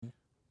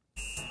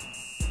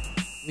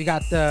We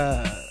got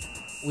the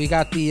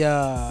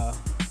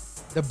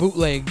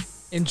bootleg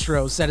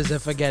intro set as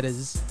if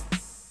forgetters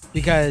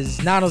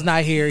because Nano's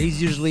not here. He's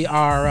usually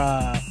our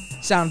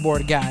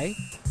soundboard guy.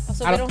 Oh,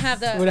 so we don't have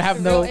the we don't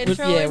have real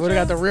intro. Yeah, we don't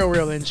got the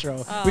real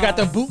intro. Oh. We got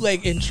the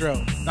bootleg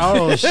intro.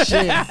 Oh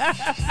shit!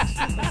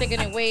 I'm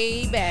taking it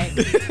way back.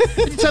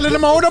 Telling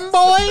them all them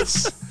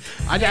boys.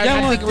 I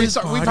think we've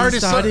heard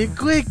it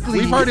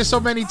quickly. We've heard it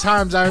so many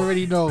times. I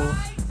already know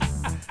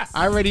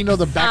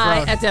the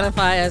background. I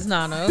identify as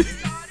Nano.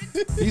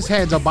 These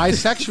hands are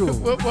bisexual.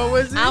 What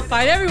was it? I'll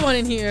fight everyone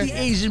in here. The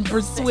Asian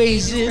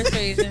persuasion.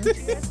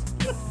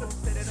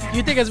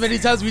 You think as many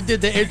times we did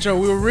the intro,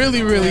 we'll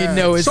really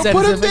know it. So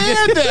put him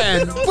there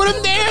then. Put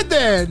him there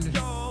then.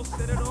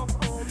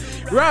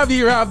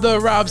 Robbie Rob the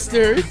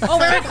Robster. Oh,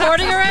 we're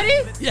recording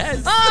already?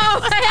 Yes.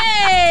 Oh,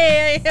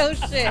 hey. Oh,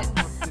 shit.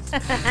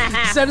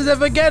 Set as if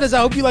forgetters. I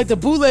hope you like the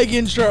bootleg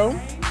intro.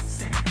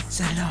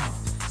 Set it off.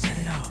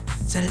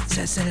 Set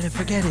it and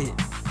forget it.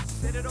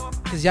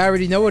 Because y'all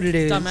already know what it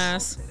is.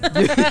 Dumbass.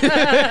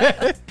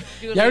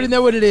 Y'all already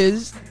know what it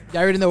is.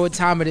 Y'all already know what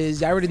time it is.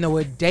 Y'all already know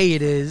what day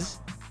it is.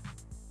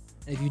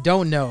 And if you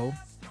don't know,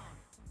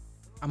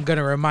 I'm going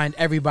to remind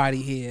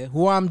everybody here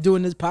who I'm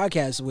doing this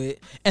podcast with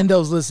and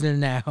those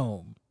listening at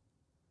home.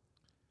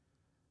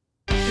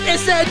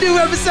 It's that new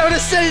episode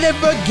of Set It and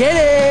Forget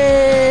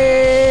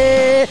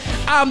It.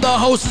 I'm the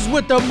hostess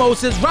with the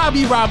mostest,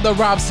 Robbie Rob the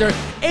Robster,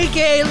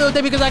 a.k.a. Lil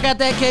D because I got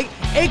that cake,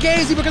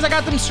 a.k.a. Z because I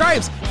got them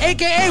stripes,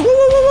 a.k.a. Woo,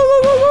 woo, woo,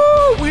 woo,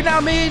 woo, woo. We now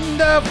made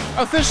the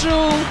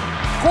official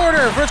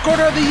first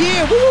quarter of the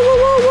year. Woo, woo,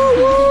 woo, woo,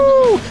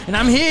 woo. And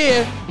I'm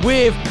here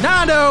with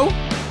Nano,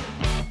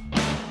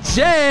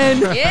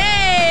 Jen,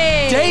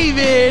 Yay!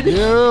 David,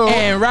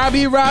 and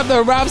Robbie Rob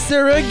the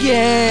Robster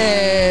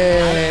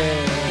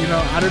again. You know,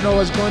 I don't know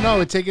what's going on.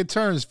 We're taking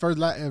turns. First,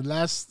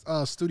 last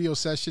studio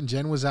session,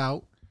 Jen was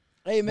out.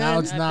 Hey, man. Now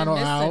it's Nano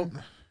out.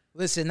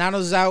 Listen,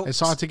 Nano's out. It's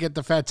hard to get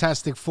the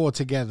Fantastic Four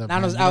together.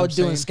 Nano's out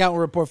doing scouting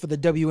report for the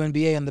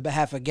WNBA on the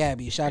behalf of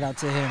Gabby. Shout out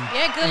to him.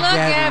 Yeah, good luck,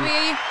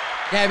 Gabby.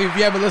 Gabby, if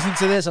you ever listen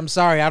to this, I'm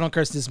sorry. I don't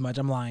curse this much.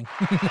 I'm lying.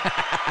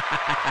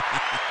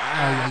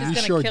 You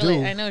sure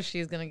do. I know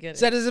she's going to get it.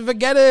 Set as if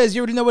forgetters. You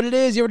already know what it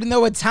is. You already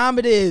know what time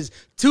it is.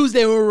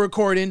 Tuesday when we're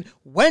recording.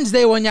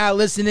 Wednesday when y'all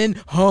listening.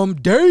 Home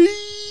day.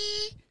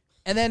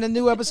 And then a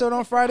new episode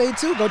on Friday,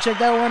 too. Go check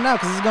that one out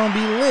because it's going to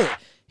be lit.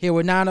 Here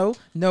with Nano.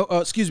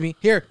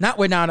 Here, not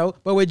with Nano,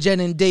 but with Jen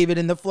and David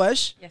in the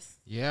flesh. Yes.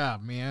 Yeah,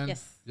 man.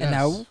 Yes. And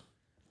now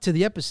to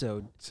the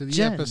episode.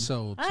 Jen.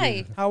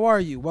 Hi. How are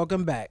you?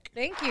 Welcome back.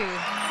 Thank you.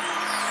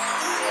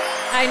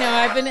 I know,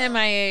 I've been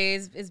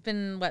MIA. It's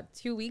been,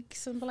 2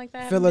 weeks, something like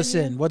that? Fill us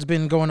in. What's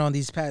been going on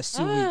these past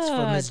 2 weeks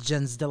for Miss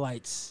Jen's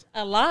Delights?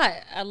 A lot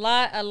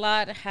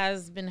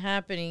has been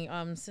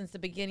happening. Since the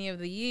beginning of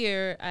the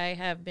year, I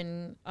have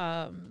been,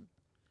 I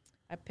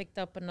picked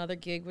up another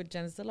gig with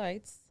Jen's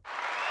Delights.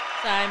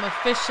 So I'm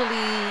officially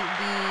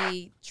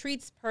the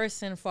treats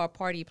person for our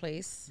party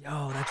place.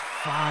 Yo, that's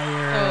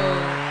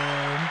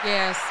fire.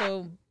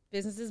 So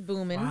business is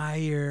booming.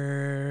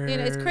 Fire. You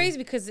know, it's crazy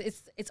because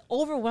it's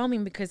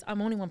overwhelming because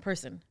I'm only one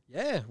person.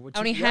 Yeah. I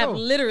only have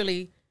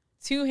literally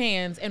 2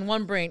 hands and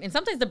 1 brain. And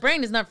sometimes the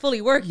brain is not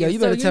fully working. Yeah, you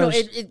better tell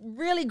it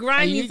really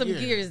grinds me some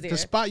gears there. The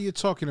spot you're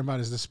talking about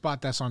is the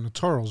spot that's on the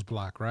Toro's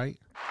block, right?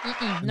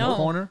 In the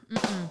corner?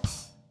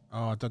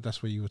 Oh, I thought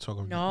that's what you were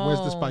talking about. No. Where's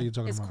the spot you're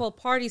talking about? It's called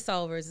Party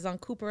Solvers. It's on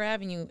Cooper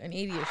Avenue and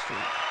 80th Street.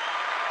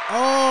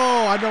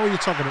 Oh, I know what you're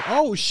talking about.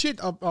 Oh, shit.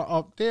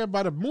 Up there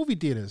by the movie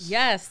theaters.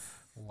 Yes.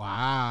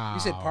 Wow. You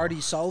said Party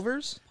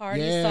Solvers?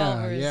 Party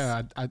Solvers.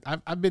 Yeah.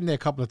 I've been there a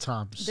couple of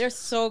times. They're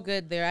so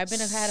good there. Had a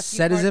few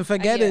Set as and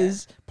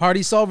forgetters.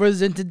 Party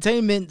Solvers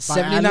Entertainment,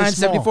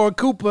 7974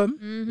 Cooper.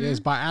 Mm-hmm. Yeah, it's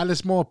by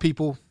Alice Moore,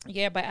 people.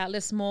 Yeah, by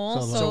Atlas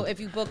Mall. So if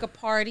you book a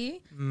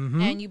party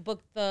and you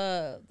book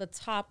the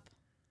top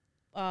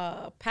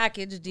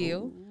package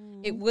deal,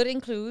 it would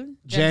include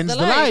Jen's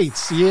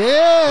Delights.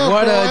 Yeah.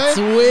 What a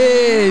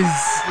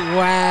twist.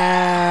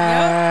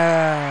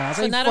 Wow. Yep.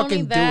 So not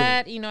only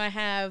that, I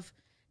have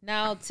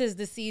now 'tis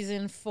the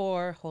season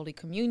for Holy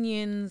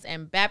Communions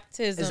and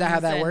baptisms. Is that how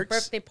that and works?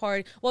 Birthday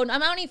party. Well, I'm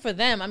not only for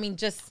them. I mean,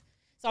 so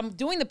I'm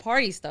doing the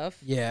party stuff.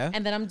 Yeah.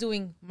 And then I'm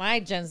doing my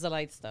Jen's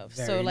Delight stuff.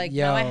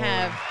 Now I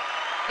have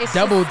it's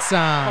double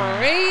time.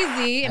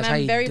 Crazy. That's and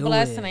I'm very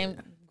blessed it. and I'm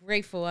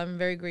grateful. I'm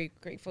very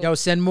grateful. Yo,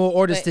 send more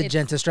orders to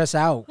Jen to stress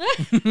out. But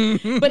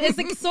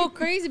it's so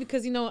crazy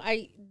because, a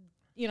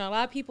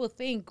lot of people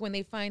think when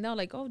they find out,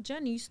 like, oh,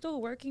 Jen, you still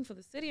working for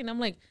the city? And I'm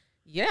like,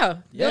 yeah.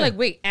 They're like,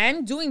 wait,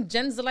 and doing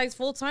Jen's Delights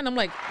full time? I'm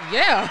like,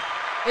 yeah.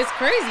 It's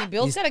crazy.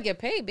 Bills got to get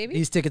paid, baby.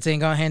 These tickets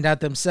ain't going to hand out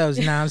themselves,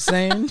 you know what I'm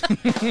saying?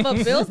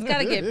 But bills got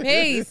to get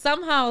paid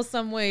somehow,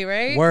 some way,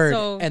 right?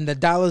 Word. And the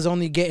dollar's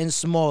only getting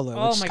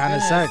smaller, which kind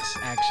of sucks,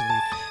 actually.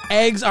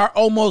 Eggs are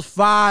almost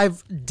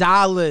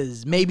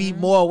 $5, maybe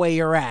more where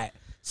you're at.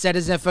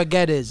 Setters and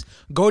forgetters.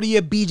 Go to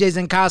your BJ's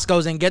and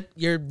Costco's and get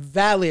your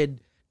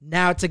valid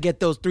now to get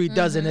those 3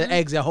 dozen of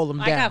eggs that hold them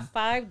down. I got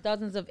 5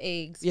 dozens of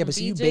eggs. Yeah, but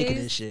see, you baking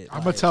this shit. I'm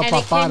gonna tell and it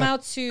Papa came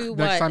out to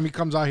next what? time he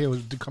comes out here,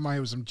 to come out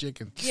here with some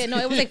chicken. Yeah, no,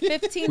 it was like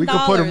 $15. We could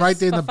put him right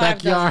there in the for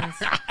 5 backyard.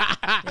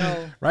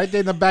 dozens. Right there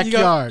in the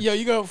backyard.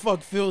 You gonna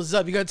fuck Phil's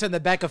up. You gonna turn the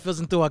back of Phil's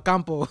into a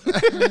campo.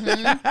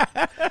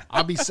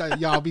 I'll be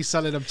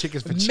selling them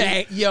chickens for cheap.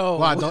 Man, yo.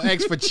 Wow, no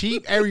eggs for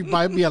cheap?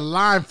 Everybody be a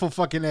line for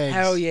fucking eggs.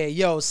 Hell yeah,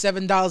 yo,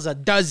 $7 a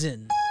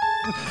dozen.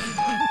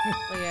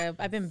 But yeah,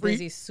 I've been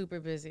busy, super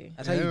busy.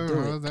 That's how you do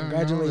it.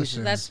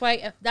 Congratulations.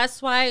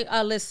 That's why,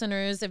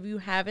 listeners, if you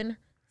haven't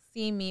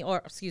seen me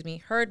or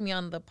heard me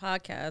on the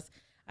podcast,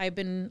 I've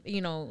been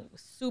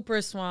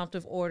super swamped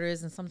with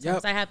orders, and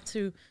sometimes I have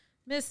to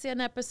miss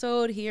an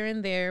episode here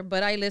and there,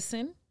 but I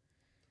listen.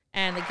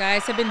 And the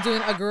guys have been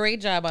doing a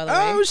great job, by the way.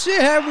 Oh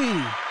shit, have we?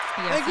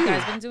 Yes, you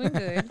guys been doing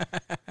good.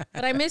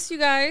 But I miss you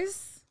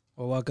guys.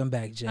 Well, welcome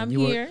back, Jen. I'm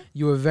you here.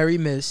 You were very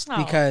missed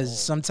because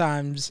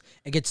sometimes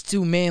it gets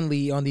too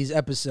manly on these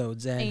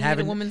episodes, and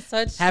having a woman's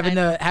touch, having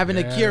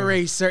to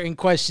curate certain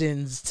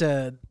questions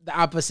to the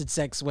opposite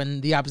sex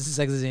when the opposite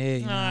sex is here.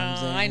 You know what I'm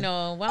saying? I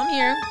know. Well, I'm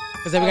here.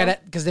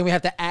 Because then we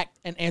have to act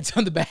and answer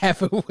on the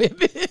behalf of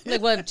women.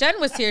 Like, well, if Jen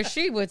was here,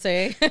 she would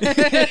say.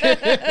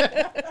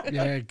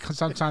 Yeah,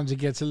 sometimes it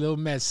gets a little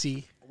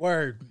messy.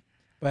 Word.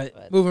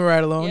 But moving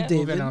right along, Yeah.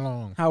 David. Moving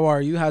along. How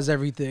are you? How's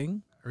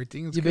everything?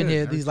 Everything's You've good. been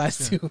here these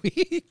last 2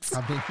 weeks.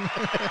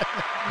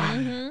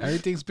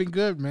 Everything's been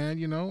good, man.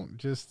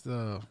 Just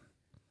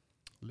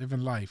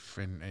living life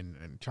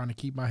and trying to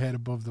keep my head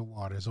above the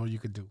water is all you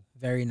could do.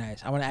 Very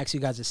nice. I want to ask you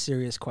guys a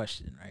serious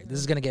question, right? This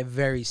is going to get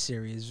very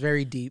serious,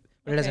 very deep,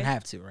 but it doesn't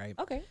have to, right?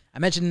 Okay. I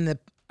mentioned in the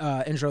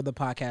intro of the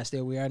podcast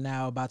that we are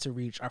now about to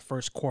reach our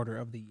first quarter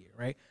of the year,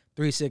 right?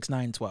 3, 6,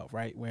 9, 12,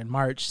 right? We're in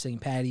March, St.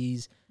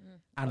 Patty's.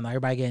 I don't know,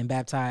 everybody getting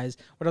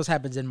baptized. What else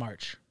happens in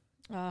March?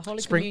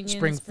 Holy spring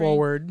Communion,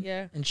 forward,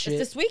 yeah, and shit.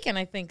 It's this weekend,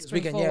 I think.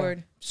 Spring Weekend, forward.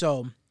 yeah.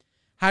 So,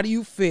 how do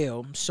you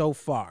feel so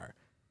far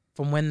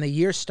from when the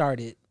year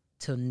started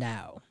till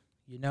now?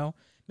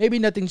 Maybe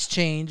nothing's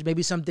changed.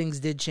 Maybe some things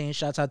did change.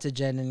 Shouts out to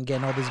Jen and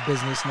getting all this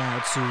business now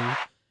too.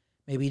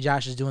 Maybe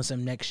Josh is doing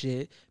some next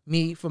shit.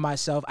 Me, for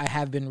myself, I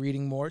have been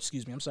reading more.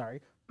 Excuse me, I'm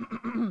sorry.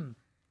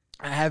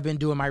 I have been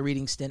doing my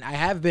reading stint. I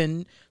have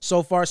been,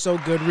 so far so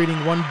good,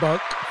 reading 1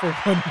 book for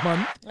 1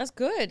 month. That's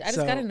good. I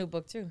just got a new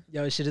book too.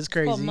 Yo, shit is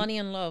crazy. It's called Money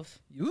and Love.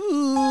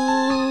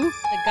 Ooh.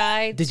 The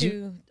guide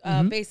to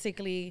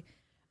basically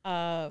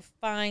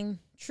find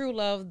true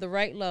love, the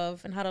right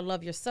love, and how to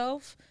love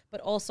yourself, but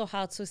also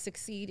how to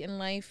succeed in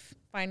life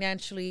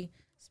financially,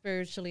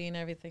 spiritually, and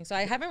everything. So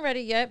I haven't read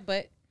it yet,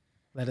 but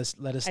let us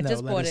know.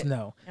 Just let us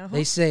know.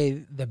 They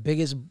say the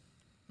biggest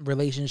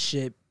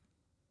relationship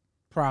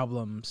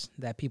problems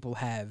that people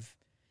have,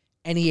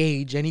 any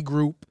age, any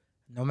group,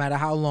 no matter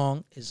how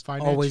long, is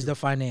always the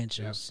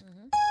financials. Yep.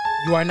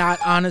 You are not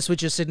honest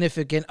with your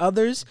significant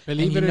others,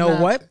 Believe and you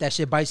know what? That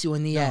shit bites you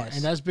in the ass.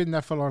 And that's been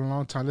that for a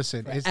long time.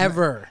 Listen,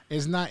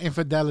 it's not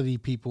infidelity,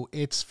 people.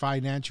 It's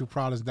financial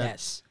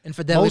problems.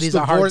 Infidelity is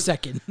a hard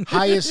second.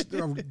 Highest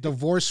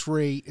divorce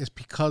rate is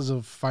because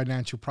of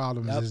financial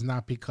problems. Yep. It's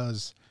not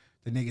because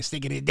the nigga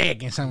sticking his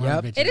dick in some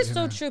other bitches. It is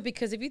so true,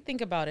 because if you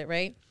think about it,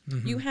 right,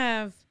 you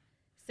have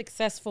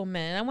successful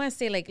men. I want to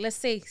say, let's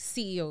say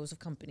CEOs of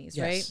companies,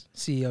 right?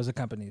 CEOs of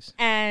companies.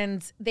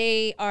 And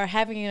they are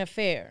having an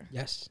affair.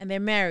 Yes. And they're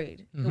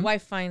married. The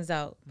wife finds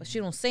out, but she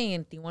don't say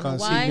anything. Wonder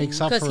why?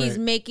 Because he's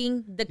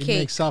making the cake. He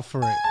makes up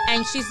for it.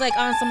 And she's like,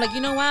 honest, I'm like,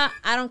 you know what?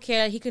 I don't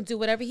care. He can do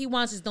whatever he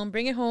wants. Just don't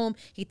bring it home.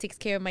 He takes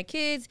care of my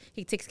kids.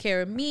 He takes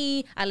care of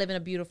me. I live in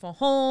a beautiful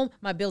home.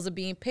 My bills are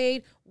being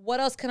paid. What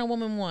else can a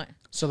woman want?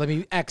 So let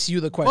me ask you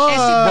the question.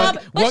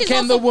 What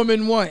can the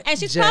woman want? And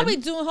she's probably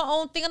doing her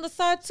own thing on the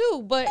side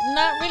too, but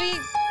not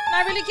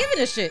really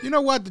giving a shit. You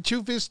know what? The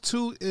truth is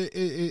too,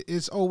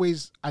 it's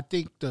always, I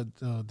think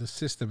the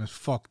system is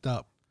fucked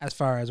up. As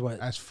far as what?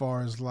 As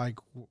far as like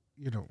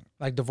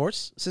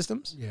divorce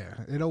systems? Yeah,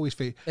 it always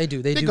They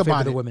do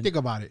favor the women. Think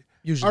about it.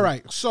 Usually. All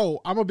right, so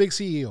I'm a big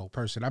CEO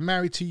person. I'm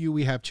married to you.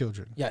 We have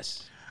children.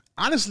 Yes.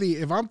 Honestly,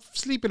 if I'm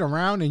sleeping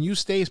around and you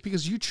stay, it's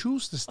because you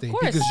choose to stay.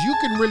 Because you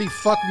can really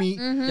fuck me.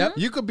 Yep.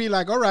 You could be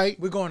like, all right,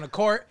 we're going to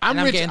court. I'm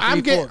rich.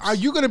 Are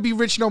you going to be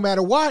rich no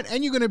matter what?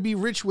 And you're going to be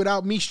rich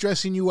without me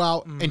stressing you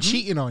out and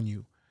cheating on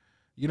you.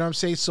 You know what I'm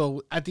saying?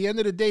 So at the end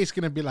of the day, it's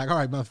going to be like, all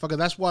right, motherfucker,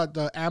 that's what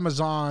the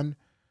Amazon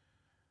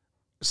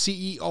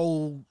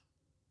CEO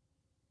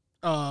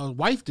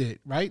wife did,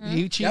 right?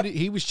 He cheated. Yep.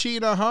 He was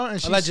cheating on her, and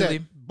she allegedly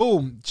said,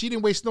 "Boom!" She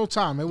didn't waste no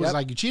time. It was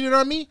like, you cheated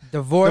on me,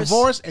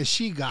 divorce, and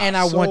she got and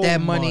I want that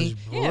money,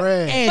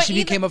 and she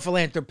became a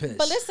philanthropist.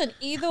 But listen,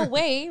 either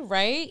way,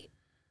 right?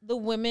 The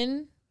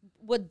women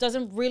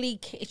doesn't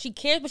really she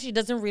cares, but she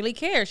doesn't really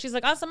care. She's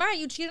like, "Awesome, all right,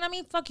 you cheated on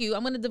me. Fuck you.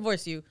 I'm gonna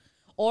divorce you."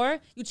 Or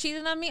you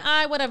cheated on me.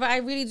 Whatever. I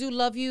really do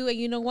love you, and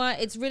you know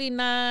what? It's really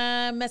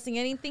not messing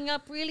anything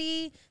up,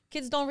 really.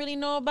 Kids don't really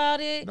know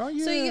about it. Oh,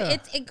 yeah. So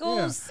it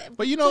goes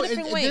But you know,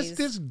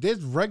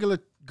 there's regular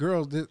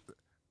girls.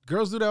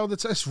 Girls do that all the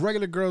time. It's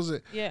regular girls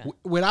that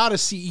without a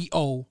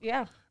CEO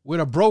with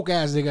a broke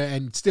ass nigga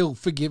and still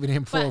forgiving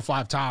him 4 or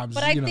 5 times.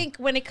 But I think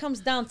when it comes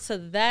down to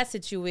that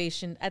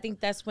situation, I think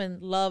that's when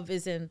love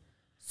is in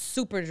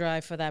super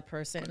drive for that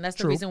person. That's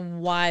the reason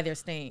why they're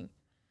staying.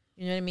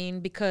 You know what I mean?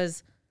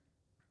 Because,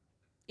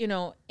 you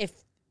know, if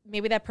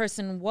maybe that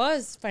person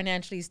was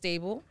financially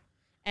stable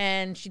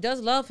and she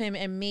does love him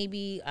and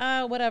maybe,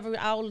 whatever,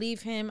 I'll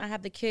leave him. I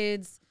have the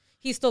kids.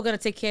 He's still going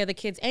to take care of the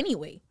kids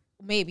anyway.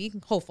 Maybe,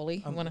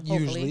 hopefully.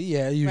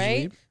 Usually.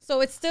 Right?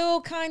 So it's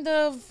still kind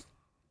of,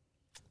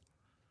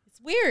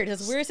 it's weird.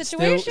 It's a weird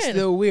situation.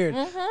 Still weird.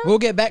 We'll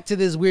get back to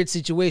this weird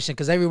situation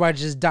because everybody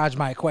just dodged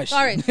my question.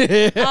 All right.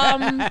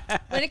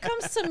 When it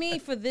comes to me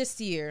for this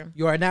year.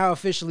 You are now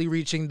officially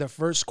reaching the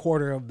first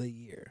quarter of the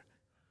year.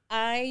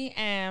 I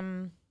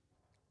am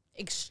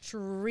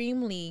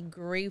extremely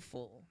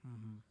grateful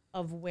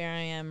of where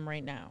I am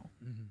right now.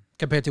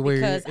 Compared to where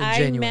you're in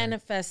January. Because I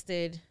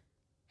manifested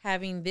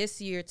having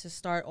this year to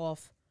start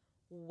off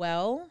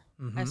well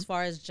as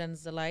far as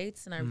Jen's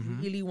Delights, and I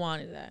really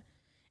wanted that.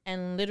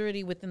 And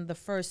literally within the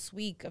first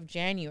week of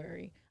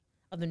January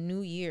of the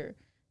new year,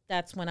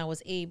 that's when I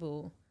was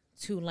able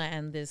to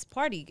land this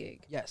party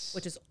gig. Yes.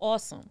 Which is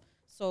awesome.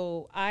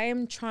 So I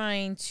am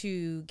trying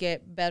to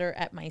get better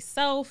at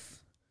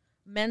myself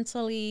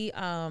mentally,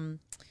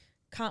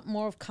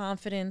 more of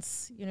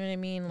confidence, you know what I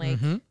mean? Like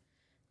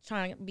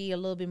trying to be a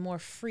little bit more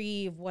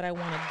free of what I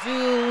want to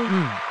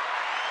do.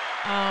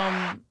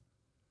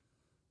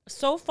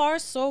 So far,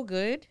 so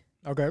good.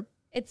 Okay.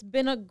 It's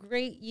been a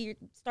great year,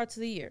 start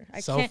to the year. And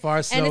it's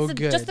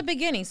just the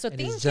beginning. So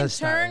things can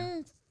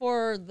turn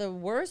for the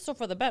worse or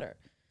for the better.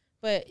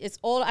 But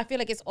I feel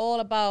like it's all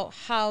about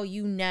how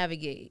you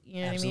navigate.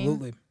 You know what I mean?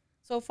 Absolutely.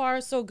 So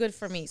far, so good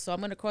for me. So I'm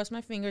going to cross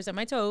my fingers and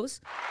my toes.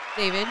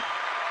 David.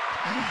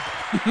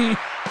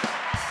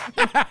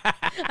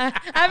 I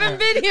haven't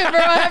been here, bro.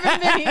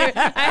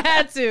 I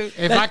had to.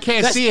 If I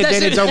can't see it,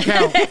 then it don't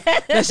count.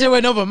 That shit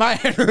went over my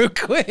head real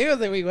quick. I was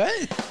like, wait,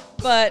 what?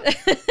 But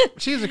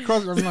she's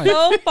across my mind.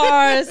 So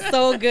far,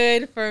 so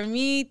good for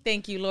me.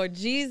 Thank you, Lord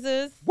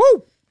Jesus.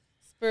 Woo!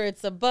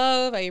 Spirits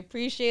above. I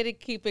appreciate it.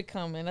 Keep it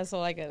coming. That's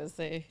all I got to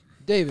say.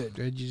 David.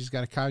 You just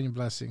got to count your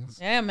blessings.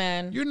 Yeah,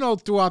 man. You know,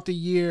 throughout the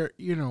year,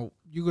 you know,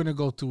 you're going to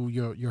go through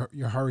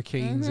your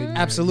hurricanes. And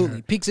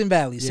absolutely. Peaks and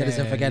valleys,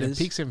 citizens forgetters.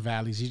 Peaks and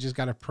valleys. You just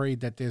got to pray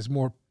that there's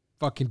more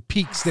fucking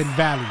peaks than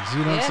valleys.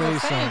 You know what I'm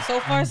saying? So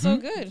far, so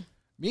good.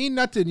 Me,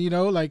 nothing, you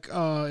know, like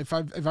if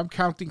I'm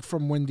counting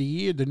from when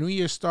the new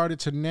year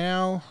started to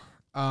now,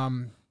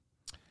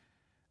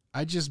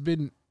 I just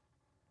been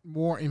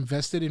more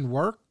invested in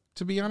work,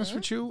 to be honest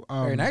with you.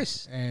 Very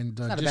nice. And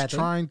just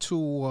trying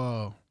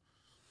to,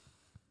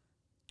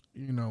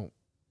 you know,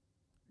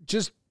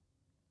 just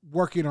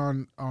working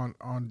on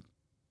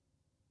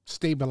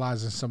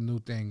stabilizing some new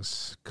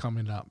things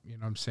coming up. You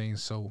know what I'm saying?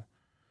 So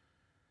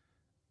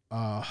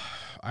I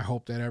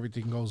hope that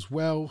everything goes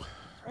well.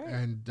 Right.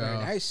 And very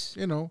nice.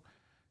 You know,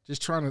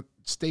 just trying to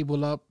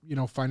stable up, you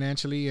know,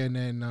 financially, and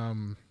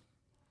then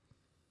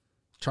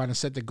trying to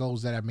set the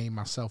goals that I made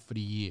myself for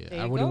the year.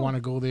 I wouldn't want to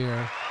go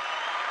there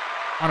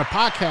on a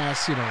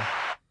podcast, you know,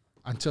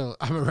 until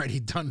I'm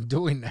already done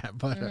doing that.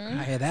 But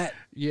I hear that.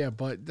 Yeah,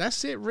 but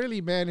that's it, really,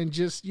 man. And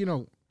just, you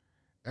know,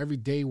 every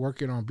day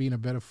working on being a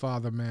better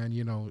father, man.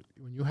 You know,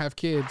 when you have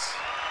kids,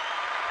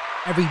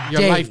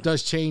 your life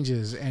does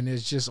changes, and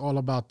it's just all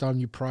about them.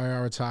 You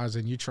prioritize,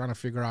 and you're trying to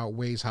figure out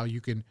ways how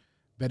you can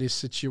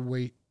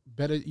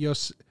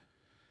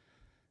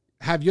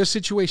have your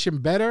situation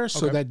better,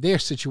 so that their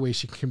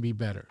situation can be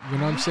better. You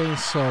know what I'm saying?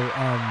 So,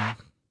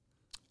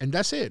 and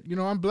that's it. You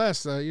know, I'm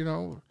blessed. You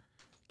know,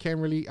 I can't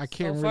really.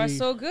 So far,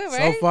 so good,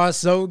 right? So far,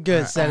 so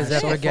good.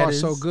 So far,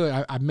 so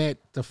good. I met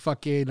the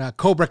fucking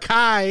Cobra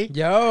Kai.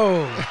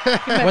 Yo,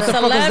 what the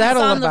fuck is that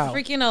all about? On the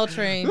freaking L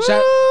train.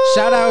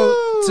 Shout out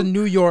to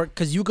New York,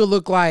 because you could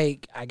look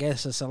like, I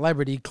guess, a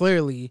celebrity,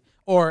 clearly,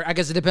 or I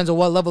guess it depends on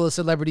what level of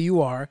celebrity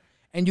you are,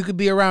 and you could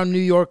be around New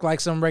York like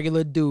some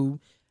regular dude.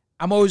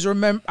 I'm always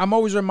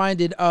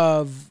reminded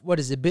of, what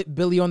is it,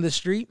 Billy on the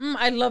Street?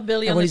 I love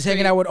Billy on the Street. When he's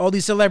hanging out with all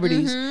these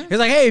celebrities, he's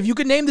like, hey, if you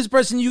could name this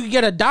person, you could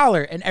get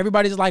 $1, and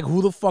everybody's like,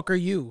 who the fuck are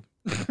you?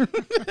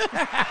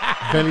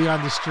 Billy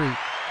on the Street.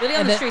 Billy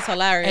on the Street's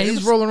hilarious. And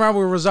he's rolling around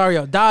with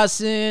Rosario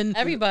Dawson.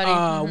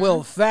 Everybody.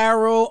 Will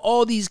Ferrell.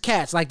 All these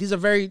cats. Like, these are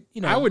very,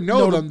 you know. I would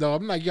know them, though.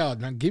 I'm like, yo,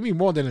 now give me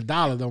more than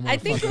 $1, though, I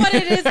think what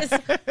it is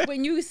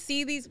when you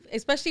see these,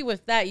 especially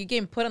with that, you're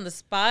getting put on the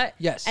spot.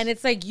 Yes. And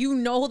it's like, you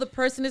know who the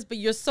person is, but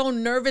you're so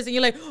nervous and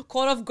you're like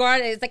caught off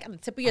guard. It's like on the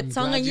tip of your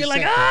tongue, and you're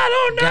like, I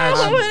don't know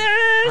who it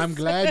is. I'm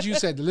glad you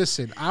said,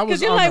 listen, I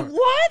was you're like,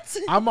 what?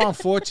 I'm on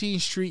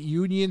 14th Street,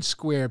 Union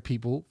Square,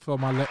 people, for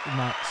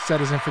my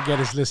setters and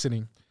forgetters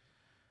listening.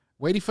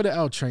 Waiting for the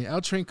L train. L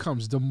train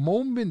comes. The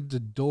moment the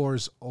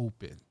doors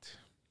opened,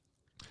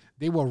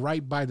 they were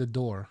right by the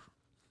door.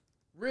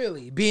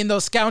 Really? Being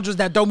those scoundrels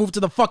that don't move to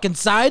the fucking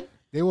side?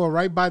 They were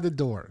right by the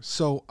door.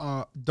 So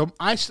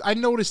I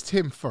noticed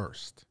him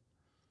first.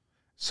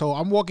 So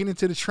I'm walking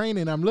into the train,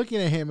 and I'm looking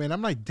at him, and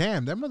I'm like,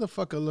 damn, that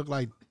motherfucker looked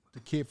like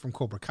the kid from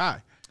Cobra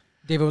Kai.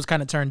 David was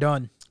kind of turned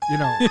on. You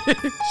know,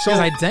 so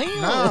like,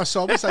 damn. Nah,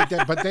 so I was like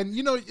that. But then,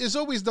 you know, it's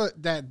always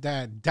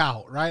that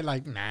doubt, right?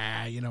 Like,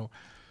 nah, you know.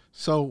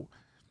 So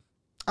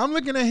I'm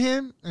looking at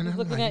him, and I'm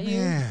looking like, at you?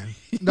 man.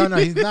 No,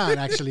 he's not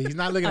actually. He's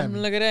not looking at me.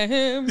 I'm looking at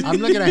him. I'm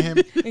looking at him.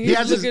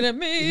 He's looking at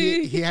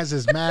me. He has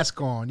his mask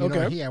on. You know,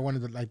 Okay. he had one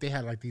of the, like, they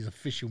had like these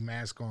official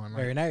masks on.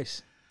 Like. Very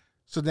nice.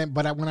 So then,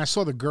 but when I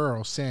saw the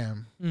girl,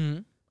 Sam, Mm-hmm.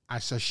 I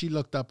saw she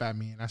looked up at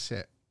me, and I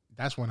said,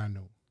 that's when I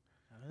knew.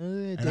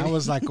 And I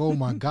was like, oh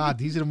my God,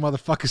 these are the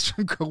motherfuckers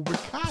from Cobra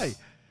Kai.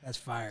 That's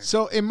fire.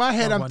 So in my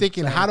head, I'm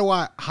thinking, how do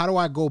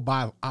I go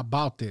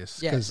about this?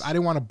 Because Yes. I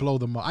didn't want to blow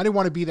them up. I didn't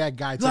want to be that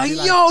guy. To Like, be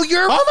like, yo,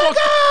 you're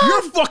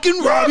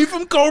fucking Robbie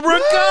from Cobra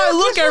Kai.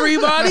 Look,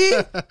 everybody.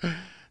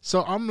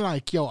 So I'm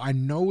like, yo, I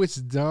know it's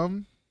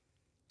dumb,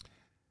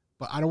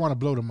 but I don't want to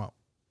blow them up.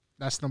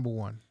 That's number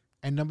one.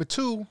 And number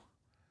two,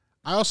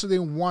 I also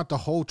didn't want the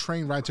whole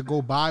train ride to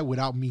go by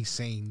without me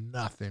saying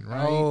nothing,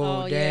 right?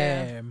 Oh,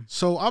 yeah. damn.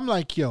 So I'm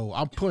like, yo,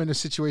 I'm put in a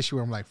situation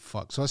where I'm like,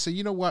 fuck. So I said,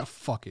 you know what?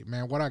 Fuck it,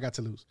 man. What I got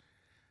to lose?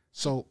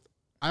 So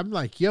I'm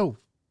like, yo,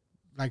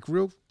 like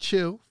real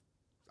chill.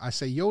 I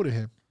say yo to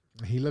him.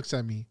 And he looks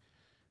at me.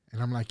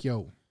 And I'm like,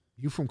 yo,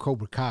 you from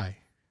Cobra Kai.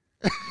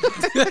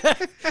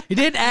 He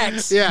didn't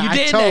ask. Yeah, you I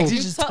didn't told- ask.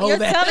 You just You're told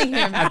that. telling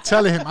him. I'm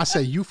telling him. I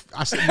say, you.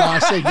 I said, no, I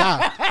said,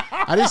 y'all.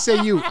 I didn't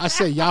say you. I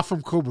said, y'all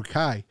from Cobra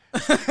Kai.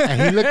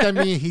 And he looked at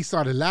me and he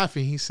started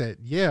laughing. He said,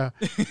 yeah.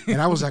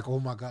 And I was like, oh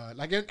my God.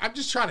 Like, I'm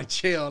just trying to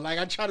chill. Like,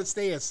 I try to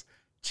stay as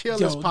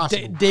chill as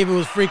possible. David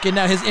was freaking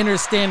out. His inner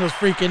Stan was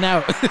freaking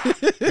out.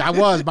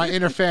 My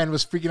inner fan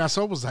was freaking out.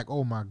 So I was like,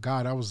 oh my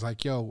God. I was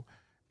like, yo.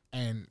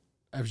 And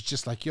I was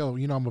just like, yo,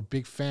 you know, I'm a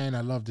big fan.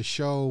 I love the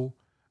show.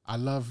 I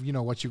love, you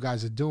know, what you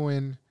guys are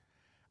doing.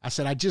 I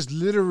said, I just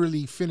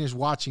literally finished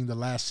watching the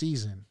last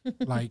season.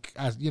 Like,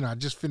 I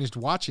just finished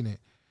watching it.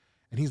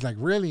 And he's like,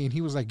 really? And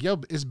he was like,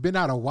 yo, it's been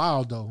out a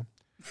while, though.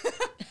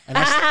 And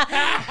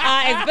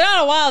It's been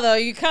out a while, though.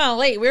 You're kind of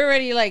late. We're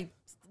already, like,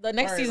 the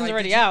next season's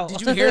already out.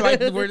 Did you hear, like,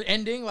 the word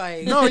ending?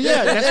 Like, no,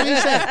 yeah, that's what he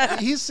said.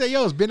 He said,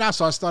 yo, it's been out.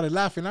 So I started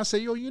laughing. I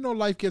said, yo, you know,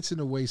 life gets in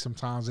the way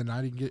sometimes. And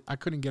I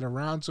couldn't get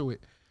around to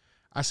it.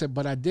 I said,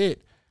 but I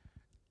did.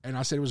 And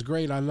I said, it was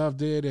great. I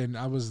loved it. And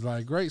I was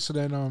like, great. So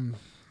then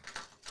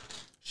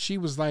she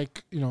was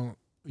like, you know,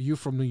 you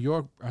from New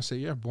York? I said,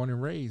 yeah, born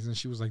and raised. And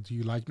she was like, do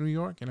you like New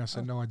York? And I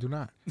said, no, I do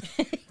not.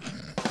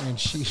 And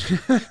she,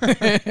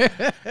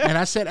 and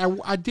I said,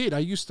 I did. I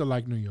used to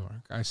like New York.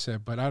 I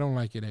said, but I don't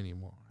like it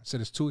anymore. I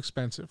said, it's too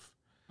expensive.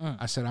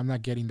 I said, I'm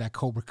not getting that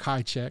Cobra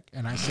Kai check.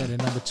 And I said,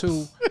 and number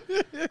two,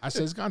 I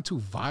said, it's gone too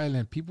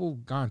violent. People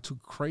gone too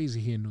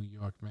crazy here in New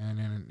York, man.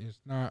 And it's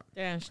not.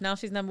 Yeah, now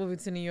she's not moving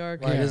to New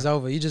York. Right, it's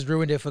over. You just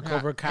ruined it for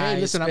Cobra Kai.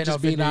 Hey, listen, I'm just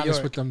spin-off in being New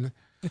honest York. with them.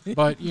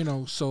 But, you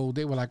know, so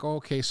they were like, oh,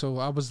 okay. So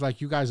I was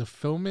like, you guys are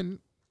filming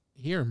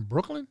here in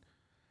Brooklyn?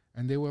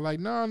 And they were like,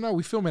 no,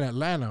 we film in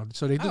Atlanta.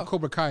 So they do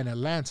Cobra Kai in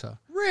Atlanta.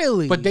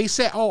 Really? But they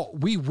said, oh,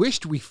 we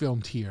wished we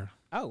filmed here.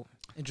 Oh,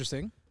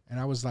 interesting. And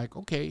I was like,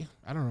 okay,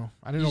 I don't know.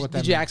 I didn't know what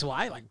that Did you meant. ask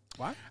why? Like,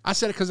 why? I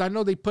said it because I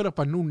know they put up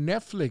a new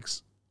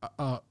Netflix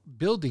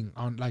building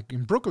on, like,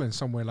 in Brooklyn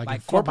somewhere. Like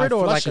in corporate or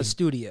like a Flushing.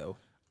 studio?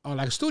 Oh,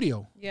 like a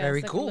studio. Yeah, Very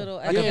it's like cool. A little,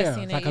 Like I a- think I've yeah,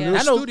 seen like it, a yeah.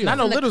 little studio. Not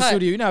a In the little cut.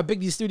 studio. You know how big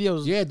these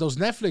studios. Yeah, those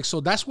Netflix. So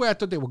that's where I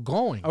thought they were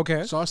going.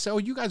 Okay. So I said, oh,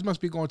 you guys must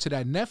be going to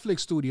that Netflix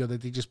studio that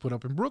they just put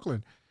up in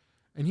Brooklyn.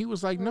 And he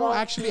was like, no,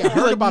 actually, I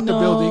heard about the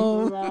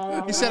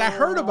building. He said, I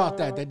heard about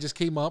that. That just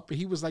came up. And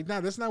he was like,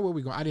 nah, that's not where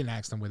we're going. I didn't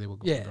ask them where they were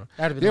going. Yeah,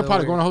 that'd be They a were little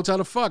probably going weird. to hotel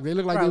to fuck. They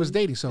looked like they was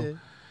Probably. dating. So,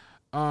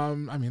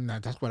 I mean,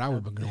 that's what I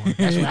would have been going.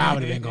 That's where I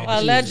would have been going.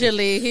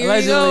 Allegedly. Here he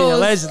Allegedly, goes.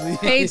 allegedly.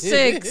 Page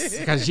 6.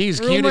 Because she's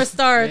Rumor cute as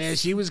starts. Yeah,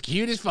 she was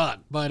cute as fuck.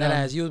 But That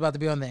ass. You was about to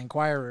be on the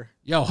Inquirer.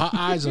 yo, her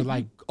eyes are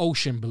like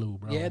ocean blue,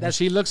 bro. Yeah, When that's-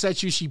 she looks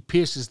at you, she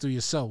pierces through your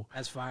soul.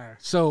 That's fire.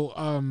 So,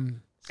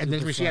 and then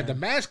Super when she had the fire.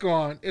 mask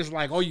on, it's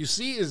like all you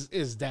see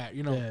is that,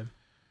 you know. Yeah.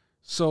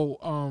 So,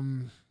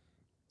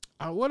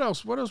 what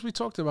else? What else we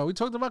talked about? We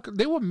talked about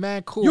they were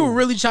mad cool. You were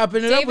really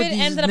chopping it up with David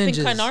these ended up in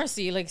ninjas.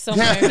 Canarsie, like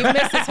somewhere. He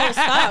missed his whole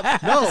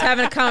stop. No. Just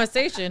having a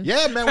conversation.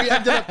 Yeah, man. We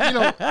ended up, you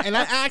know, and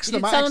I asked Did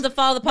you them. tell him to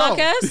follow the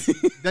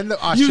podcast? Then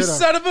You should've.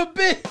 son of a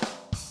bitch.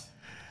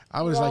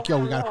 I was like, yo,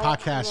 we got a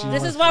podcast. You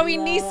This know? is why we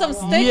need some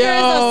stickers or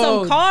Yo,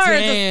 some cards or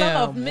damn,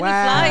 some of mini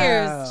wow.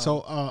 flyers. So,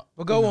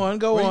 Well, go on,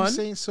 go what are you on.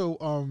 saying? So,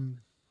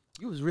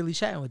 You was really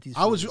chatting with these.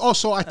 I was. fools. Oh,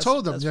 so I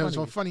told them. that's It was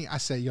so funny. funny. I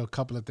said, yo, a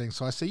couple of things.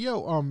 So I said,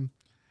 yo,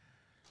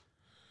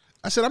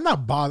 I said, I'm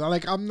not bothered.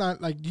 Like, I'm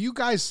not like, do you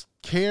guys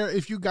care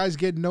if you guys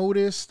get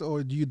noticed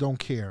or do you don't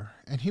care?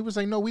 And he was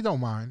like, no, we don't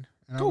mind.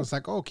 And I was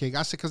like, okay.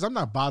 I said, because I'm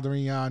not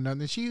bothering y'all or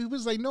nothing. And she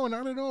was like, no,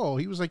 not at all.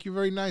 He was like, you're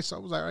very nice. So I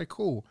was like, all right,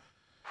 cool.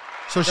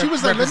 So she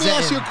was like, let me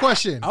ask you a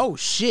question. Oh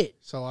shit.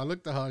 So I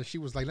looked at her and she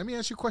was like, let me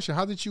ask you a question.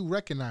 How did you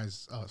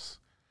recognize us?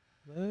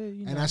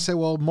 You And know. I said,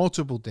 well,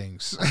 multiple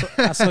things.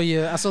 I saw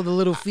you. I saw the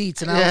little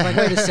feet, and I was like,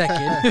 wait a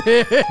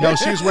second. No,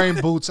 she was wearing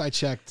boots. I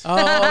checked. Oh,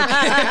 okay.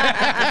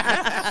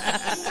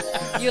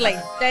 You're like,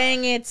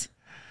 dang it.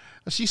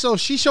 She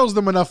shows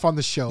them enough on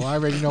the show. I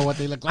already know what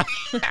they look like.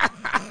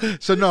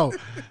 So no.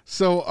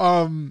 So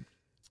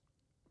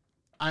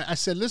I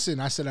said, listen,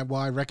 I said, well,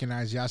 I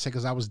recognize y'all. I said,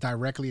 because I was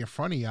directly in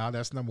front of y'all.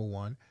 That's number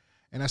one.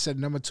 And I said,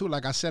 number two,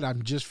 like I said,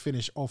 I'm just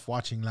finished off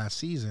watching last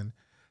season.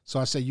 So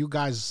I said, you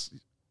guys,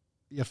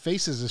 your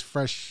faces is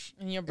fresh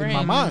in your brain. In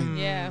my mind.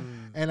 Yeah.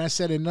 And I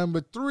said, and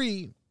number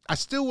three, I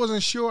still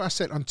wasn't sure. I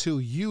said,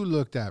 until you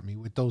looked at me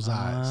with those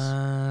eyes.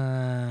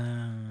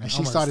 And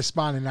she started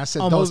smiling. And I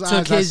said, those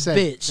eyes, I said,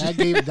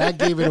 bitch. That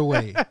gave it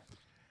away.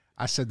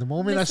 I said, the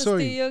moment I saw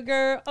you. Mr.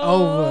 Girl.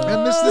 Over.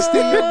 And Mr.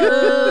 Steal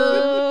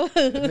Girl.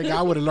 Nigga,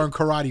 I would have learned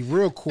karate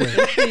real quick.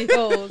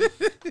 Yo,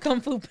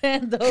 Kung Fu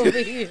Panda over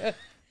here.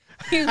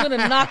 He's going to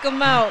knock him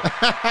out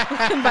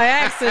by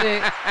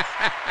accident.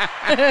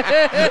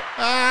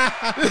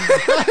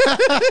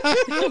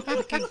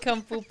 Fucking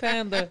Kung Fu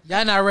Panda.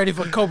 Y'all not ready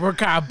for Cobra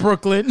Kai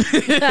Brooklyn.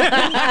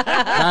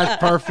 That's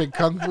perfect.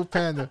 Kung Fu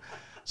Panda.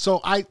 So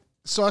I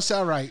said,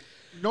 all right,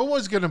 no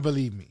one's going to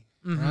believe me.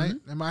 Right?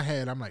 In my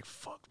head, I'm like,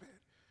 fuck.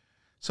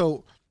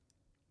 So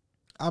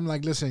I'm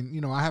like, listen,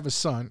 you know, I have a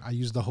son. I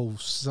use the whole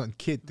son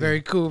kid thing.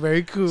 Very cool,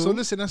 very cool. So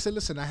listen, I said,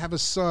 listen, I have a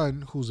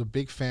son who's a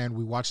big fan.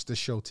 We watched the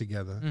show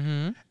together.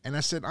 And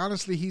I said,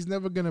 honestly, he's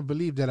never going to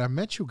believe that I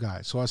met you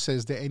guys. So I said,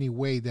 is there any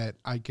way that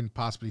I can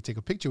possibly take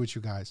a picture with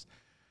you guys?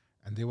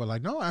 And they were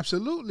like, no,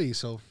 absolutely.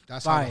 So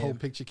that's how the whole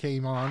picture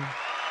came on.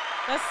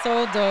 That's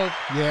so dope.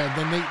 Yeah,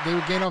 then they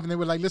were getting off and they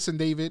were like, listen,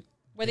 David.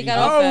 Where they got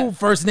off at?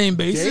 First name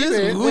basis.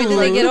 Where did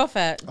they get off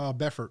at?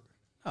 Bedford.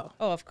 Oh,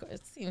 of course.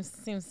 It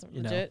seems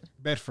legit.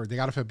 Bedford. They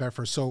got off at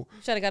Bedford. So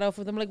you should have got off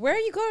with them. Like, where are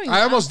you going?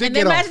 I almost did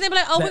get off. Imagine they be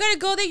like, oh, we're going to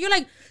go there. You're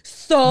like,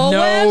 so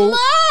am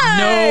I.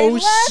 No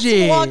Let's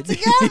shit. walk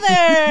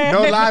together.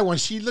 No lie. When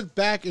she looked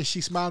back and she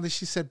smiled and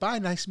she said, bye,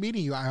 nice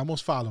meeting you. I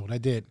almost followed. I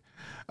did.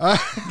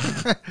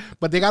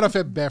 But they got off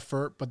at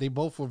Bedford, but they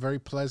both were very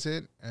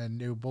pleasant.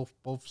 And they were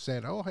both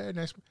said, oh, hey,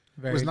 nice.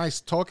 It was nice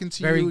talking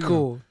to you. Very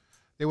cool.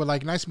 They were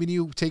like, nice meeting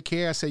you. Take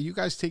care. I said, you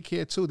guys take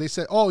care too. They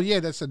said, oh yeah,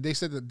 they said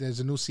that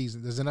there's a new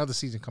season. There's another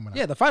season coming out.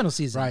 Yeah, the final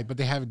season. Right, but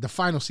they have the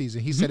final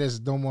season. He said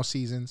there's no more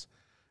seasons.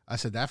 I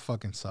said, that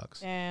fucking sucks.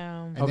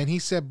 Damn. And then he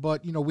said,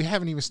 but you know, we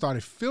haven't even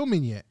started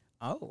filming yet.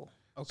 Oh,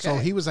 okay. So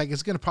he was like,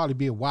 it's gonna probably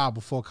be a while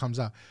before it comes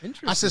out.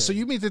 Interesting. I said, so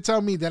you mean to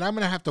tell me that I'm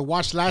gonna have to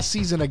watch last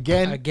season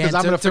again because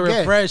I'm to gonna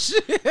forget? refresh.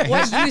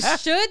 What you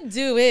should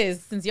do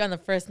is, since you're on the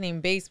first name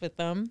base with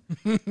them,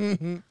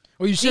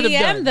 well, you should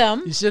have DM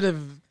them. You should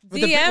have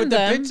DM them.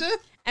 The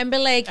picture? And be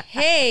like,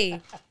 hey,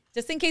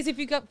 just in case if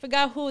you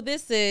forgot who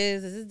this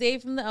is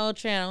Dave from the L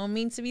Channel. I don't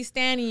mean to be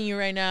standing you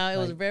right now. It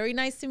was very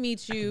nice to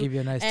meet you. Give you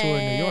a nice tour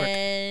in New York.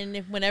 And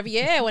whenever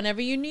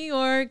you're in New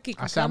York, you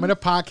can I said, I'm in a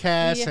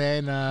podcast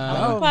and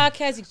I'm in a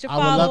podcast. You should I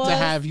would love to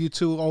have you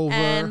two over.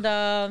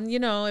 And you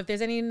know, if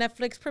there's any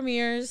Netflix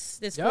premieres,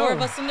 there's 4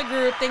 of us in the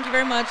group. Thank you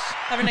very much.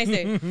 Have a nice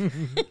day.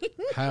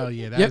 Hell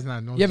yeah, that is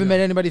not no. You ever joke. met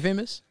anybody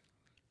famous?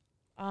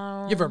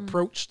 You ever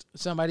approached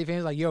somebody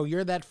famous like, yo,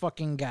 you're that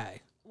fucking guy?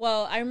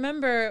 Well, I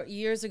remember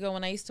years ago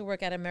when I used to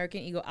work at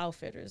American Eagle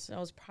Outfitters. I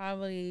was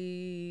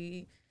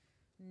probably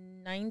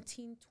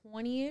 19,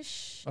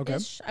 20-ish. Okay.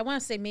 I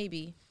want to say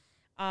maybe.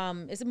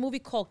 It's a movie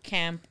called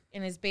Camp,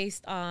 and it's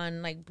based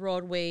on like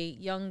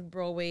young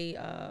Broadway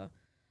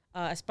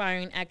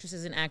aspiring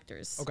actresses and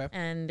actors. Okay.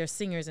 And they're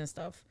singers and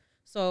stuff.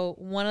 So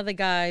one of the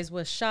guys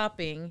was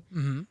shopping.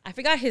 Mm-hmm. I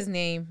forgot his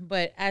name,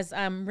 but as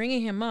I'm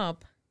ringing him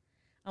up,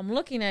 I'm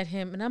looking at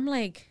him, and I'm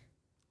like,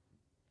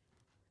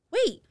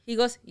 wait. He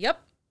goes,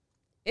 yep.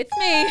 It's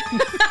me.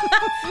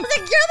 I was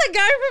like, you're the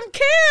guy from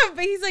Camp.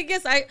 And he's like,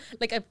 yes.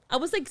 I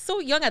was like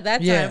so young at that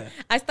time. Yeah.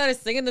 I started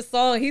singing the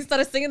song. He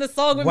started singing the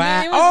song with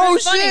Wow. me. It was really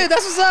shit. funny.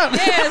 That's what's up.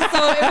 Yeah,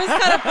 so it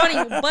was kind of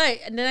funny. But,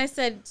 and then I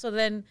said, so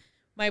then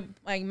my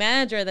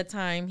manager at the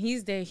time,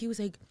 he's there. He was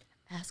like,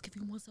 ask if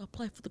he wants to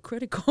apply for the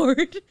credit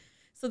card.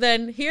 So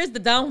then here's the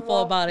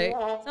downfall about it.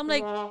 So I'm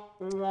like,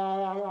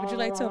 would you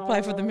like to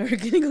apply for the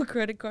American Eagle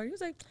credit card? He was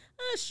like,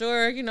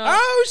 sure, you know.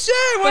 Oh,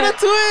 shit. What a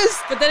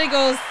twist. But then he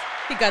goes,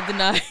 he got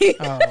denied.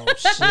 Oh,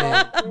 shit.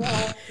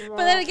 But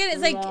then again,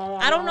 it's like,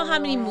 I don't know how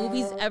many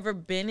movies ever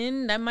been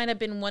in. That might have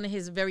been one of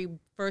his very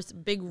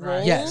first big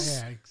roles.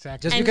 Yes. Yeah,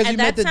 exactly. Just And because at you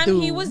that met the time,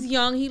 dude. he was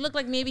young. He looked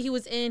like maybe he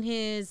was in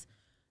his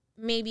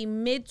maybe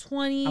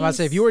mid-20s. I'm about to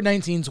say, if you were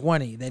 19,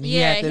 20, then he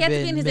had to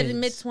be in his mids.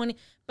 mid-20s.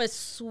 But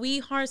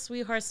sweetheart.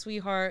 Very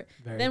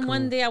Then cool.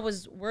 one day I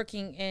was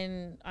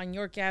working on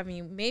York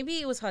Avenue. Maybe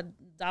it was her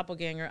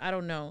doppelganger. I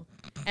don't know.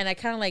 And I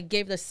kind of like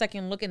gave the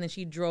second look, and then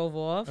she drove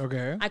off.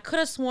 Okay. I could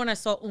have sworn I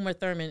saw Uma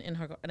Thurman in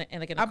a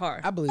car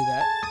I believe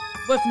that.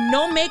 with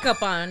no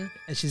makeup on.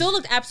 And she's- Still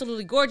looked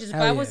absolutely gorgeous. But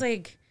Hell I was yeah.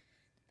 like,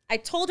 I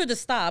told her to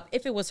stop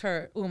if it was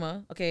her,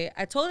 Uma. Okay,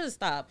 I told her to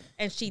stop,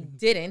 and she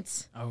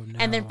didn't. Oh, no.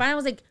 And then finally I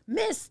was like,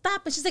 Miss,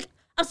 stop. And she's like,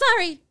 I'm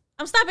sorry,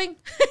 I'm stopping.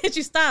 And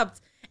she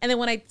stopped. And then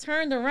when I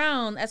turned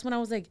around, that's when I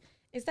was like,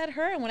 is that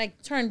her? And when I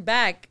turned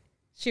back,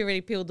 she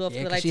already peeled off. Yeah,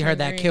 the 'cause light she heard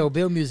that green. Kill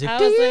Bill music.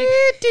 I was like,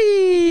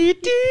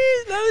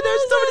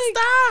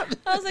 stop.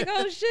 I was like,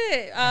 oh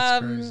shit.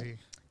 That's crazy.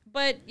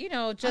 But, you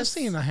know, just... I've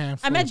seen a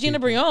handful. I met Gina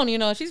Brion, you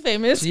know, she's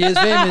famous. She is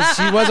famous.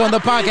 She was on the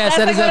podcast.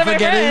 That is like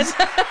Unforgetters.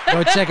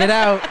 Go check it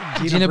out.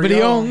 Gina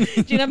Brion.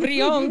 Gina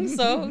Brion,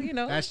 so, you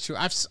know. That's true.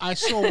 I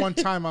saw one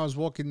time I was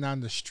walking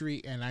down the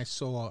street and I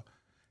saw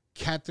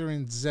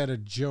Catherine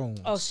Zeta-Jones.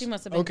 Oh, she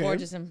must have been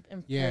gorgeous in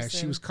yeah, person.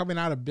 she was coming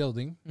out of the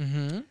building.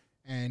 Mm-hmm.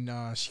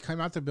 And she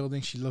came out the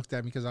building. She looked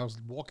at me because I was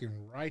walking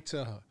right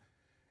to her.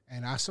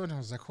 And I saw it and I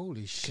was like,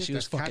 holy shit, she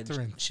was fucking,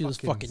 Catherine. she was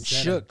fucking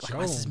shook. Like,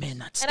 why is this man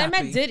not stopping? And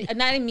I met Diddy.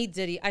 And I didn't meet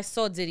Diddy. I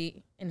saw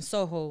Diddy in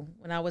Soho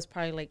when I was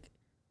probably like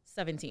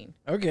 17.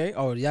 Okay.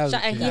 Oh, yeah.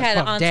 And he had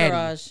an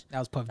entourage. That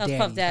was Puff Daddy. Daddy.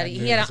 Puff Daddy.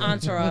 He had an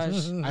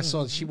entourage. I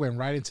saw she went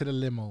right into the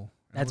limo.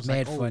 That's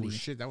mad funny. Oh,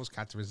 shit, that was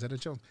Catherine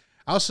Zeta-Jones.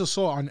 I also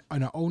saw on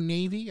an Old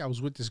Navy, I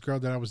was with this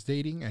girl that I was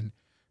dating, and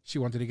she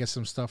wanted to get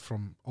some stuff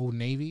from Old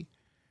Navy.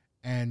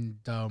 And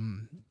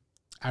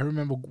I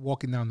remember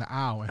walking down the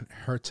aisle and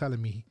her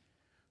telling me,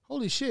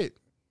 holy shit,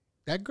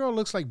 that girl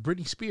looks like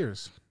Britney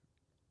Spears.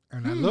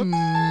 And I looked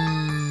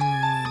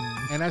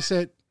and I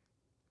said,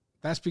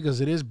 that's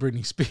because it is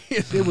Britney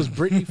Spears. It was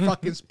Britney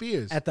fucking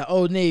Spears. At the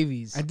Old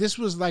Navies. And this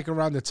was like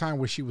around the time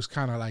where she was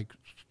kind of like...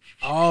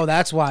 Oh,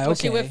 that's why. Okay.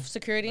 Was she with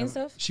security and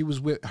stuff? She was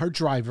with her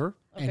driver,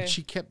 Okay. and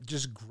she kept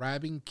just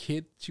grabbing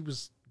She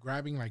was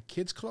grabbing like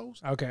kids'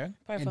 clothes. Okay.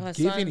 Probably for her And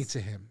giving sons. it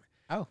to him.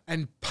 Oh.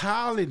 And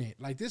piling it.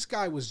 Like this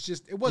guy was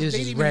just... It He wasn't was they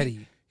just didn't even-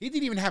 ready. He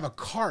didn't even have a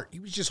cart. He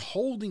was just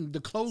holding the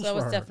clothes So that for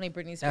was her. definitely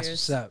Britney Spears. That's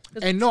what's up.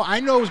 And no,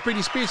 I know it was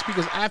Britney Spears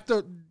because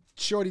after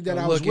Shorty that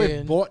I was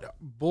with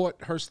bought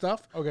her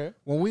stuff. Okay.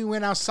 When we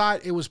went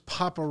outside, it was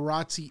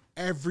paparazzi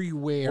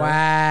everywhere.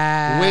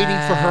 Wow. Waiting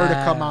for her to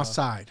come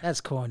outside. That's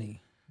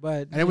corny.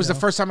 But And it was the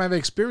first time I ever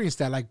experienced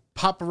that. Like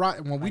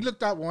paparazzi. When we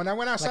looked out, when I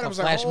went outside, like I a was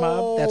flash like, mob.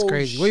 oh, That's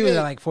crazy. shit. We was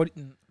at like 40,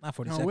 not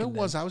 42nd. No, where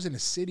was I? I was in the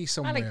city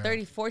somewhere. Probably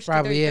like 34th Street,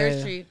 Probably, 33rd yeah.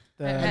 Street.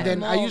 The- Manhattan And then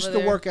Mall I used over to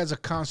there. work as a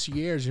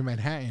concierge in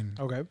Manhattan.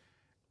 Okay.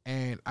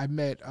 And I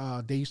met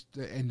they used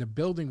to, and the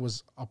building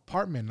was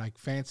apartment, like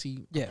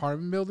fancy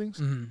apartment buildings.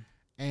 Mm-hmm.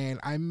 And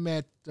I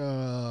met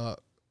Al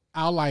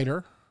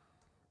Leiter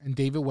and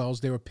David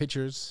Wells. They were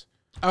pitchers.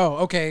 Oh,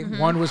 okay. Mm-hmm.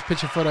 One was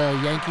pitching for the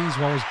Yankees,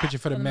 one was pitching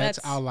for the Mets,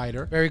 Mets. Al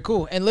Leiter. Very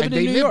cool. And living And they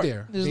in New lived York.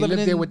 there. Just They living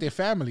lived there in- with their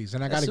families.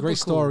 And I got That's a great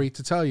super cool. story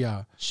to tell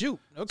y'all. Shoot.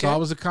 Okay. So I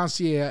was a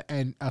concierge,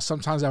 and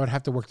sometimes I would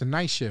have to work the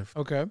night shift.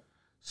 Okay.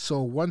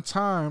 So one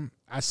time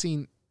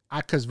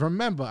because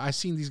remember, I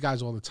seen these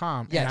guys all the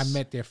time, and Yes. I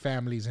met their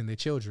families and their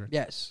children.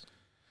 Yes.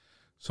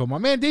 So my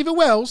man David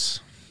Wells,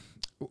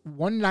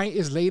 one night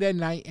is late at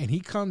night, and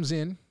he comes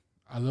in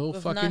a little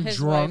With not fucking his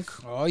drunk,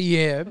 wife. Oh,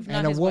 yeah. With and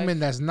not a his woman wife.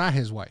 that's not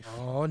his wife.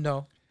 Oh,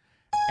 no.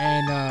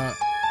 And I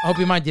hope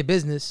you mind your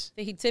business.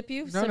 Did he tip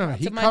you? no.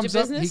 He to mind comes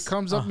your up. He business?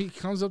 comes up. He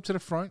comes up to the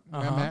front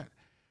where I'm Uh-huh. at,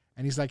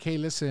 and he's like, "Hey,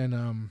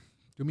 listen,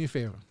 do me a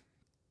favor."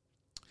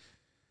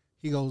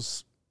 He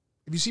goes,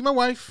 "If you see my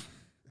wife,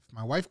 if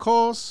my wife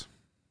calls,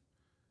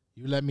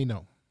 you let me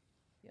know."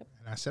 Yep.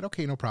 And I said,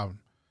 "Okay, no problem."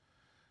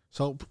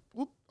 So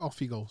whoop, off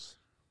he goes.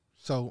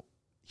 So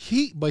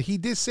he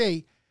did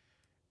say,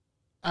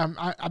 I'm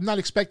not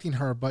expecting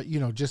her, but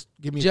just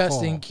give me a Just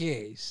call. in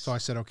case. So I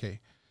said,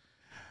 okay.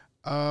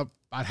 About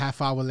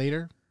half hour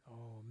later,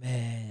 Oh,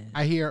 man.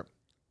 I hear,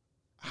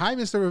 "Hi,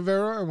 Mr.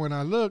 Rivera," and when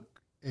I look,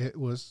 it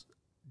was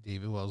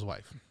David Wells'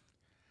 wife.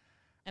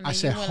 And I then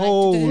said, you went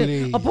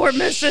 "Holy abort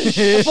mission!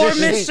 Abort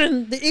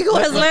mission! The eagle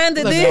has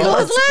landed! The eagle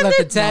has Left the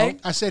landed!" tag.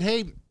 I said,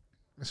 "Hey,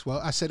 Miss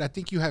Wells," I said, "I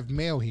think you have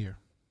mail here."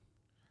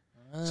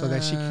 So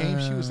that she came,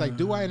 she was like,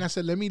 "Do I?" And I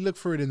said, "Let me look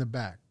for it in the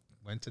back."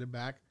 Went to the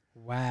back,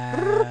 Wow.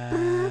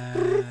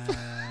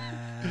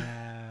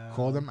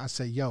 called them. I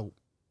said, "Yo,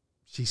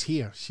 she's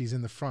here. She's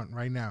in the front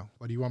right now.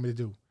 What do you want me to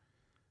do?"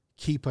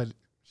 "Keep her."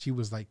 She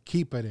was like,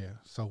 "Keep her there."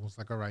 So I was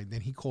like, "All right."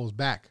 Then he calls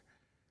back.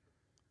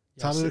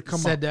 Tell her to come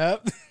Send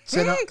up. up.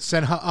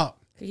 Send her up.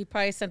 He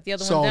probably sent the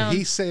other So one down.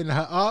 he sent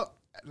her up.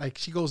 Like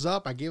she goes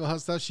up. I gave her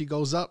stuff. She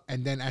goes up.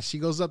 And then as she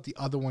goes up, the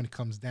other one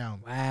comes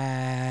down. Wow.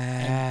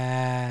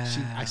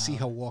 I see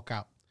her walk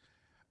out.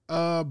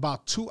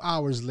 About 2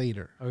 hours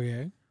later,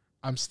 Okay.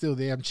 I'm still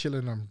there. I'm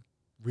chilling. I'm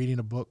reading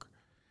a book.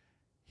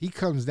 He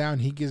comes down.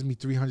 He gives me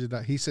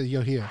 $300. He says,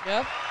 "Yo, here."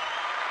 Yep.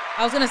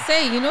 I was gonna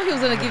say, he was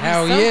gonna give you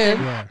Hell something. yeah.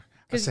 Yeah. I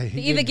Because say,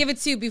 he either give it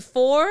to you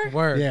before,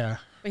 Word. Yeah.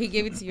 or he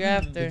gave it to you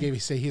after. He gave me,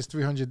 say, "Here's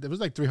 300." It was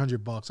like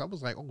 $300. I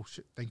was like, "Oh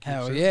shit, thank you."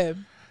 Hell sir." yeah.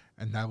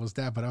 And that was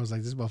that. But I was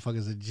like, "This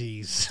motherfucker's a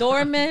G's."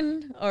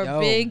 Doormen or Yo.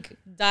 big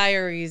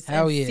diaries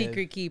Hell and yeah.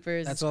 secret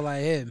keepers. That's all I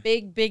am.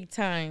 big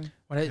time.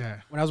 When I,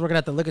 Yeah. when I was working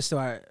at the liquor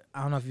store,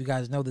 I don't know if you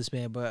guys know this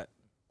man, but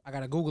I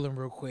gotta Google him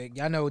real quick.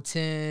 Y'all know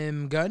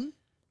Tim Gunn?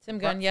 Tim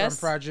Gunn, From yes.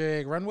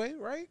 Project Runway,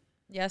 right?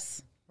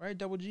 Yes. Right?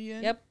 Double G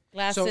N? Yep.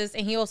 Glasses.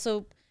 And he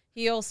also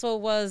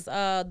was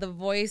the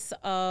voice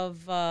of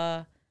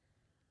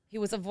he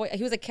was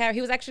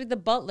actually the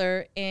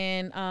butler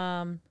in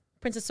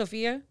Princess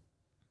Sophia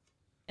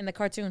in the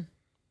cartoon.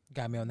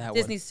 Got me on that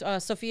Disney's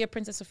Sophia,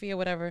 Princess Sophia,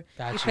 whatever.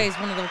 Gotcha. He plays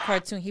one of the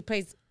cartoon. He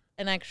plays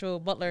an actual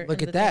butler. one.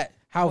 Look in at the that.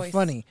 How voice.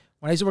 funny.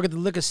 when I used to work at the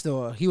liquor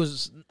store, he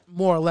was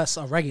more or less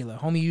a regular.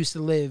 Homie used to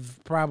live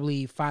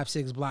probably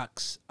 5-6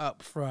 blocks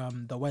up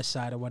from the west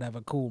side or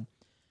whatever. Cool.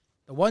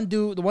 The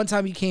one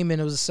time he came in,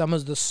 it was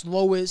summer's the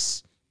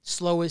slowest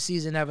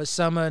season ever.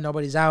 Summer,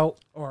 nobody's out,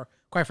 or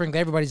quite frankly,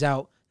 everybody's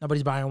out.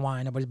 Nobody's buying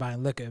wine, nobody's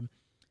buying liquor.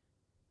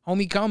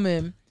 Homie come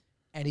in,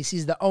 and he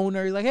sees the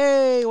owner. He's like,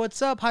 "Hey,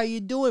 what's up? How you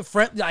doing?"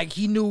 Like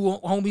he knew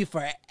homie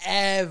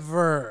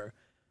forever.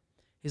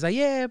 He's like,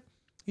 "Yeah,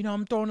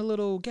 I'm throwing a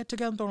little get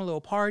together. I'm throwing a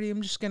little party.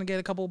 I'm just gonna get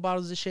a couple of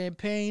bottles of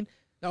champagne."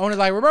 The owner's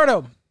like,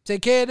 "Roberto,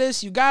 take care of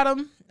this. You got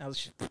him." I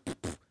was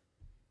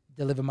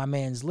deliver my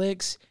man's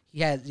licks. He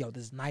had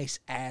this nice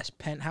ass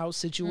penthouse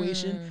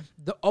situation.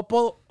 The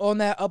on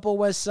that Upper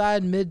West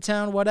Side,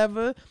 Midtown,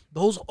 whatever.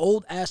 Those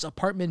old ass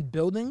apartment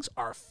buildings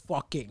are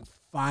fucking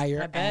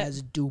fire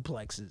as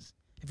duplexes.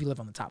 If you live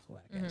on the top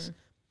floor, I guess.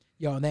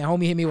 And then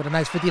homie hit me with a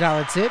nice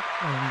 $50 tip.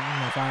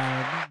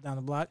 $5 down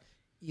the block.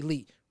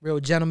 Elite, real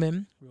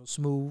gentleman, real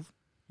smooth.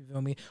 You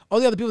feel me?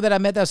 All the other people that I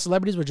met that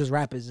celebrities were just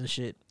rappers and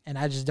shit, and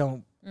I just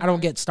don't. I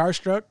don't get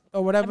starstruck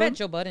or whatever. I met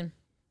Joe Budden.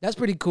 That's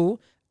pretty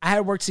cool. I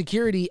had worked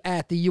security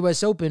at the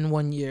U.S. Open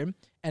one year,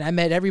 and I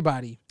met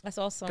everybody. That's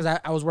awesome. Because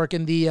I was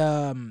working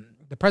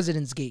the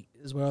President's Gate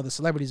is where all the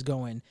celebrities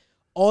go in.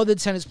 All the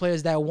tennis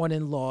players that won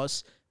and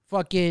lost,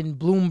 fucking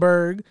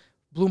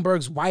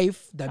Bloomberg's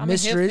wife, the Tommy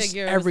mistress,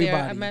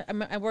 everybody.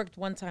 I worked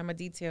one time a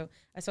detail.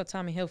 I saw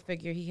Tommy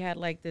Hilfiger. He had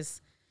like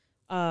this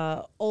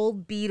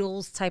old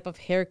Beatles type of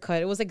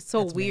haircut. It was like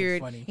That's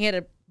weird. He had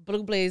a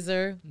blue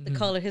blazer,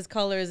 his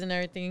colors and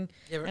everything.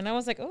 And I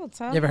was like, oh,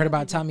 Tommy. You ever heard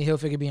about Tommy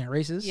Hilfiger being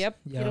racist? Yep.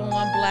 You don't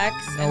want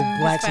blacks. No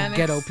blacks and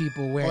ghetto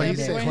people wearing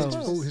their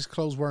clothes. His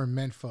clothes weren't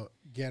meant for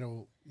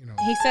ghetto,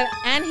 He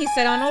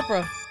said on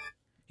Oprah.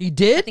 He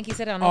did? I think he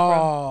said it on Oprah.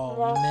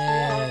 Oh,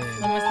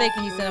 man. I'm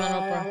mistaken. He said it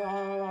on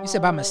Oprah. You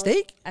said by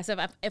mistake? I said,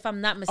 if I'm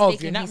not mistaken,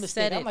 if you're not he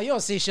mistaken. said it. I'm like, you don't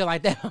see shit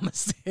like that by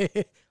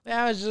mistake.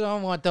 I just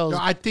don't want those. No,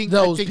 I think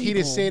he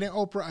didn't say it in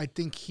Oprah. I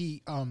think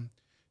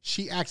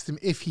she asked him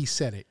if he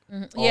said it.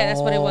 Yeah, that's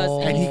what it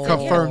was. And he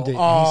confirmed it.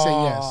 And he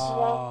said yes.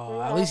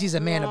 At least he's a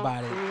man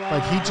about it.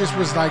 But he just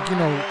was like,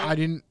 I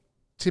didn't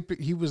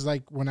he was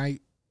like, when I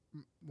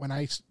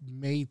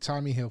made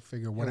Tommy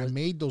Hilfiger, when I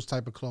made those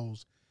type of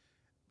clothes,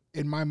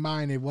 in my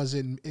mind, it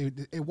wasn't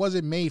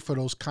made for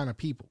those kind of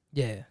people.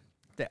 Yeah.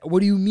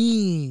 What do you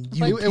mean?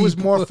 It was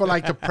more for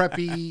like the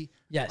preppy,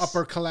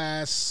 upper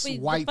class,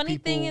 white people. The funny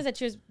thing is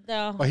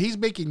that but he's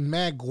making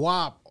mad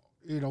guap.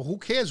 Who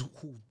cares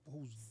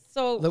who's.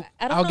 So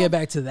I'll get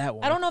back to that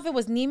one. I don't know if it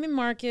was Neiman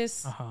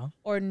Marcus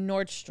or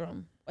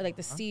Nordstrom or like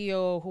the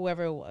CEO,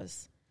 whoever it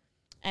was.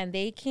 And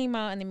they came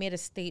out and they made a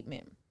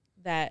statement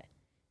that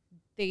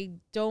they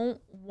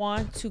don't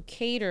want to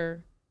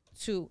cater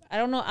to, I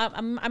don't know,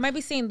 I might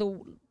be saying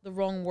the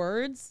wrong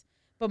words,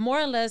 but more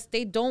or less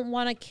they don't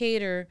want to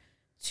cater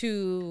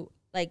to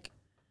like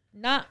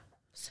not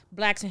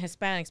blacks and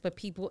Hispanics, but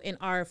people in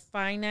our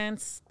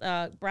finance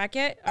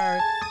bracket, our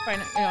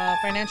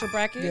financial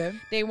bracket. Yeah.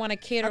 They want to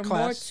cater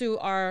more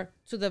to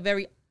the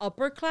very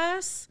upper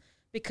class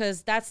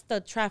because that's the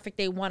traffic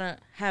they want to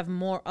have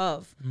more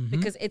of.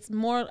 Because it's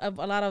more of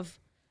a lot of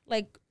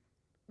like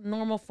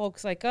normal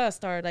folks like us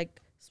start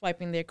like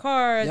swiping their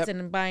cards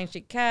and buying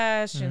shit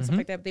cash and stuff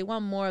like that. They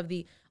want more of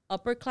the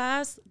upper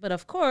class, but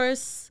of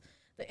course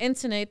the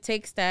internet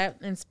takes that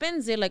and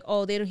spins it like,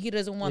 oh, he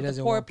doesn't want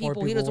the poor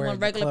people. He doesn't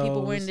want regular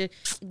people wearing the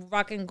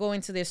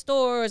going to their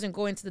stores and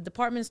going to the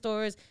department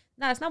stores.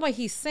 No, that's not what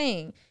he's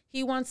saying.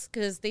 He wants,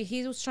 because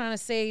he was trying to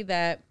say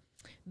that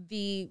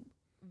the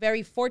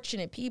very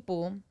fortunate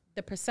people,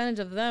 the percentage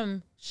of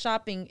them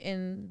shopping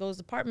in those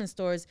department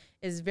stores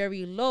is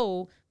very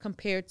low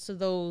compared to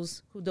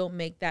those who don't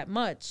make that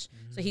much.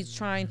 So he's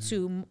trying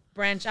to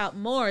branch out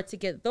more to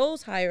get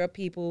those higher up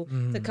people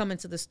to come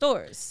into the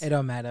stores. It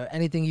don't matter.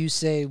 Anything you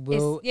say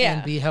will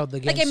and be held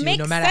against you,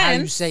 no matter how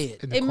you say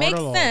it. It makes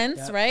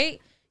sense, right?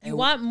 You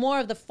want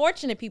more of the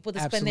fortunate people to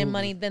spend their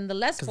money than the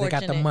less fortunate.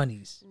 Because they got the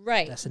monies.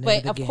 Right.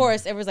 But of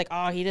course, everyone's like,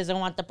 oh, he doesn't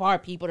want the poor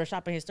people to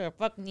shop in his store.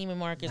 Fuck Neiman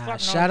Marcus.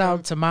 Shout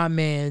out to my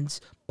man's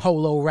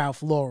Polo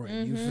Ralph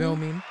Lauren. You feel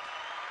me?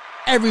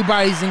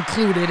 Everybody's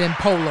included in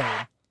Polo.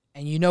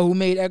 And you know who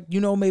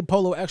made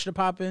Polo extra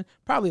poppin'?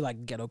 Probably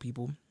like ghetto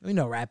people.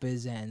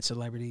 Rappers and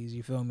celebrities,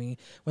 you feel me?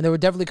 When they were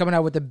definitely coming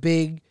out with the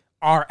big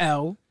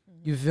RL,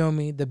 you feel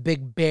me? The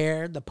big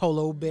bear, the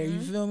Polo bear, you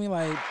feel me?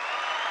 Like,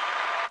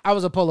 I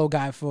was a Polo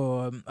guy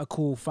for a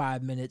cool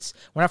 5 minutes.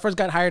 When I first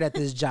got hired at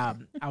this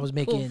job, I was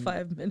making... Cool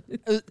 5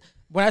 minutes.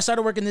 When I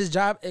started working this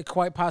job, it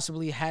quite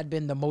possibly had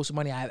been the most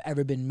money I've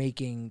ever been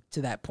making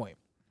to that point,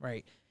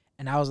 right?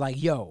 And I was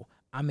like, yo,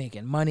 I'm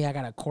making money. I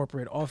got a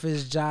corporate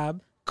office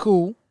job.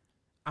 Cool.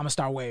 I'm going to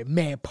start wearing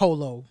mad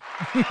Polo.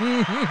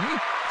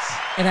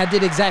 And I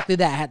did exactly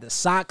that. I had the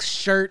socks,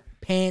 shirt,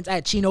 pants. I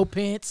had chino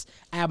pants.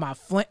 I had my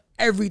flint.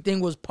 Everything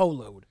was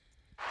poloed.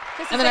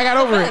 And then I got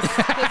over it.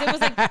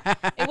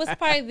 It was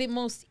probably the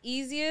most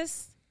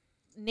easiest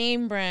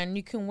name brand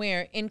you can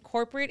wear in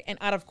corporate and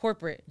out of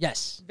corporate.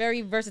 Yes.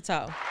 Very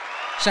versatile.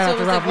 Shout out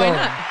to Ralph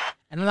Lauren.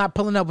 And I'm not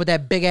pulling up with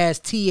that big ass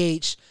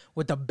TH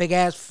with the big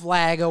ass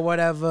flag or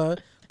whatever.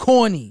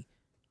 Corny.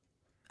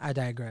 I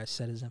digress,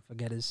 setters and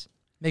forgetters.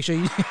 Make sure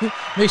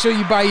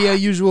you buy your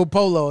usual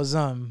polos.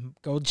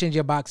 Go change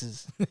your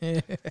boxes.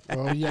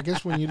 Well, yeah, I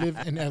guess when you live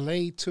in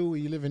LA too, or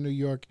you live in New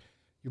York,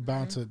 you're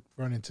bound to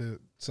run into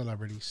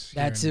celebrities.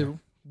 That too.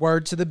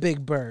 Word to the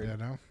big bird. You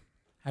know?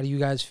 How do you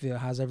guys feel?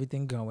 How's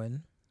everything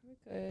going?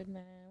 We're good,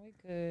 man.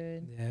 We're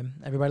good. Yeah.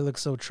 Everybody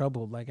looks so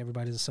troubled, like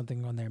everybody has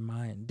something on their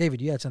mind.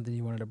 David, you had something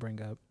you wanted to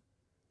bring up.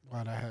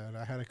 What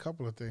I had a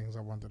couple of things I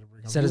wanted to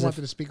bring up. Said You as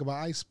wanted to speak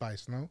about Ice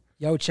Spice, no?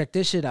 Yo, check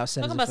this shit out.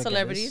 Talking about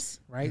celebrities.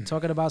 Right?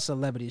 Talking about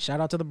celebrities.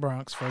 Shout out to the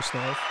Bronx, first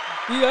off.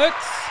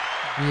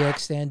 BX.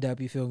 Stand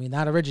up, you feel me?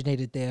 Not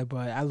originated there,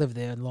 but I lived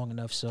there long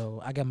enough,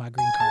 so I got my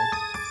green card.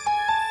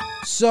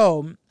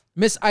 So,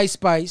 Miss Ice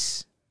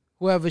Spice,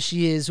 whoever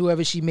she is,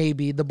 whoever she may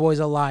be, the boy's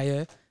a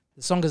liar.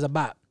 The song is a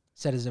bop,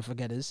 setters and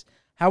forgetters.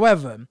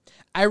 However,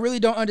 I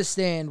really don't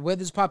understand where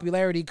this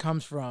popularity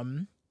comes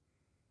from,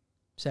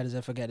 setters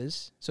and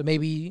forgetters. So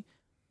maybe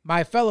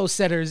my fellow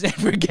setters and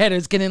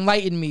forgetters can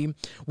enlighten me.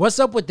 What's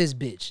up with this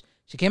bitch?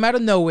 She came out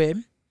of nowhere.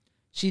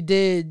 She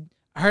did,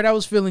 I heard I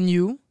was feeling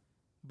you,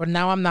 but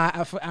now I'm not.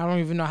 I don't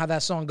even know how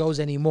that song goes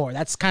anymore.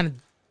 That's kind of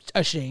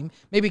a shame.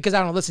 Maybe because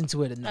I don't listen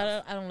to it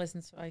enough. I don't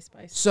listen to Ice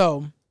Spice.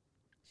 So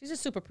She's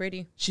just super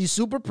pretty. she's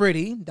super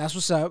pretty. That's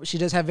what's up. She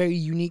does have very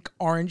unique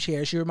orange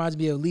hair. She reminds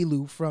me of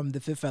Lilu from The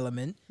Fifth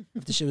Element.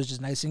 If the shit was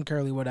just nice and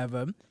curly,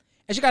 whatever. And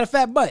she got a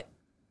fat butt,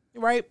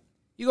 right?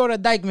 You go to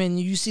Dykeman,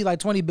 you see like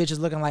 20 bitches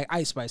looking like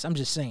Ice Spice. I'm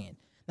just saying.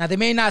 Now, they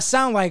may not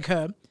sound like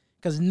her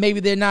because maybe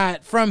they're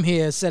not from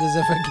here, setters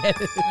and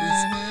forgetters.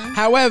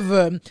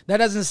 However, that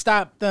doesn't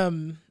stop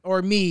them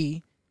or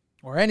me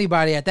or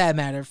anybody at that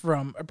matter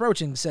from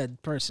approaching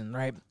said person,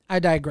 right? I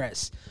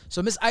digress.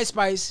 So Miss Ice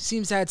Spice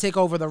seems to have take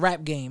over the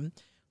rap game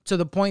to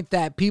the point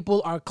that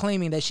people are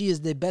claiming that she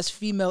is the best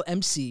female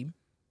MC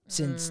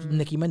since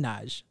Nicki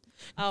Minaj.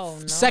 Oh,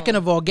 no. Second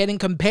of all, getting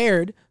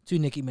compared to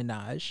Nicki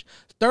Minaj.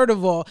 Third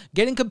of all,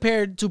 getting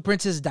compared to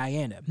Princess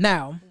Diana.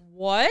 Now,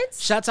 What?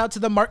 shouts out to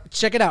the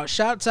check it out.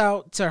 Shouts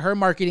out to her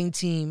marketing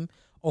team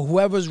or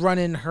whoever's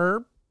running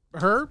her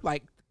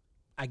like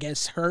I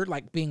guess her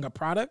like being a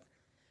product,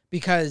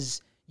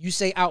 because you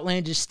say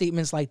outlandish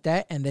statements like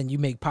that and then you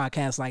make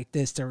podcasts like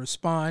this to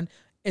respond.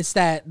 It's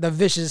the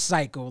vicious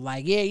cycle.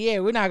 Like, yeah,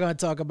 we're not going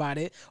to talk about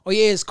it. Oh,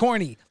 yeah, it's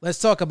corny. Let's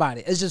talk about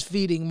it. It's just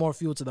feeding more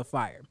fuel to the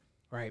fire,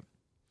 right?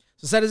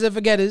 So setters and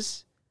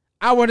forgetters,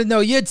 I want to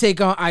know your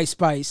take on Ice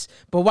Spice.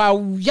 But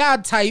while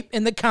y'all type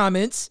in the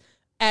comments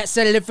at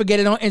Set It and Forget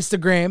It on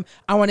Instagram,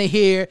 I want to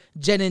hear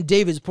Jen and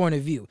David's point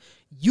of view.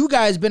 You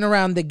guys been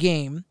around the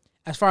game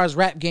as far as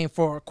rap game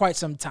for quite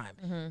some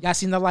time. Y'all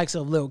seen the likes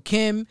of Lil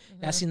Kim.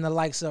 Y'all seen the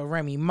likes of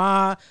Remy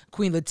Ma,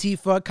 Queen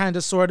Latifah, kind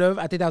of, sort of.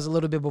 I think that was a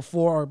little bit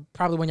before, or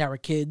probably when y'all were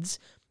kids.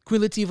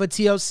 Queen Latifah,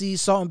 TLC,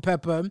 Salt and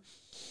Pepper,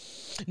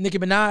 Nicki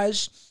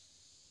Minaj.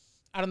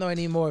 I don't know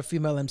any more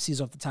female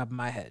MCs off the top of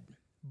my head.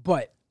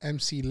 But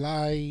MC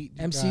Light.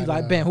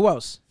 Ben. Who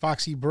else?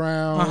 Foxy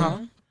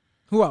Brown.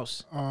 Who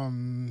else?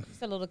 You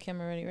said Lil Kim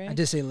already, right? I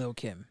did say Lil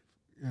Kim.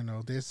 You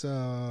know, there's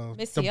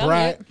Missy the Elliott.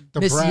 Brat. The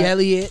Missy Brat.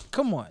 Elliott.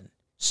 Come on.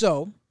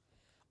 So,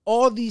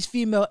 all these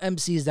female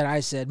MCs that I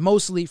said,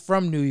 mostly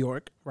from New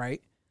York,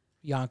 right?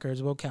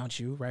 Yonkers will count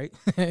you, right?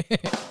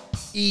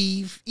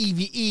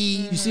 Evie.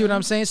 You see what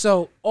I'm saying?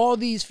 So, all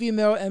these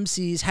female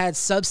MCs had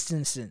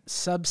substance,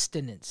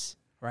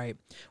 right?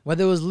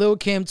 Whether it was Lil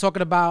Kim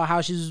talking about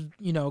how she's,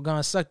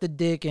 gonna suck the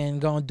dick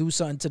and gonna do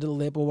something to the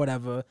lip or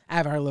whatever. I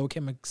haven't heard Lil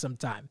Kim in some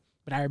time,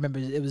 but I remember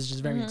it was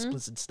just very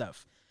explicit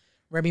stuff.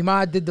 Remy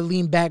Ma did the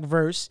lean back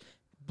verse,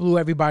 blew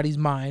everybody's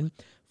mind.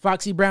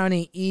 Foxy Brown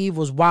and Eve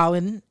was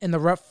wilding in the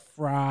Rough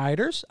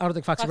Riders. I don't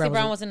think Foxy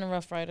Brown was in the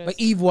Rough Riders. but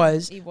Eve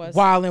was was.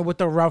 wilding with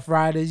the Rough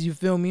Riders, you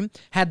feel me?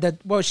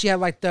 She had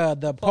like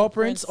the paw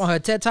prints on her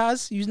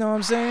tetas, you know what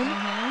I'm saying?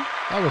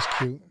 That was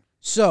cute.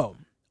 So,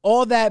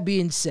 all that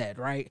being said,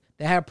 right?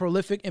 They had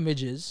prolific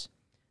images.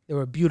 They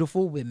were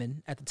beautiful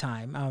women at the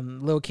time.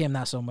 Lil Kim,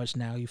 not so much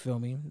now, you feel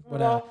me?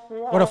 What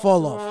a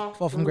fall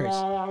from grace.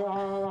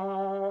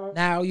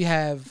 Now you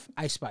have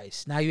Ice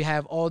Spice. Now you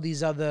have all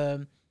these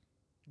other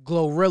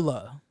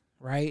Glorilla,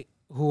 right?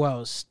 Who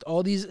else?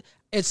 All these.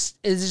 It's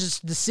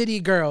just the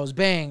city girls.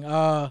 Bang.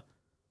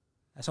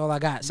 That's all I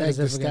got. Meg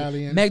Thee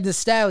Stallion. Meg Thee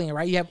Stallion,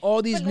 right? You have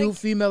all these new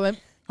female.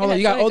 Hold on,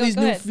 you got all these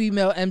new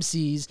female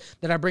MCs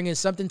that are bringing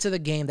something to the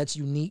game that's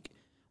unique,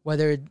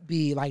 whether it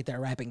be like their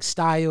rapping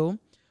style,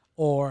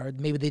 or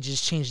maybe they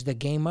just changed the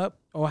game up,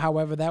 or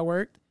however that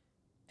worked.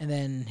 And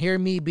then hear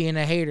me being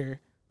a hater,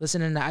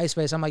 listening to Ice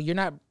Spice. I'm like,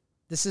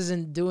 this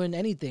isn't doing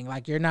anything.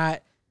 Like, you're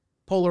not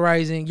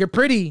polarizing. You're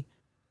pretty.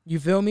 You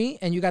feel me?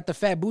 And you got the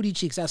fat booty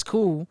cheeks. That's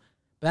cool.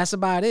 But that's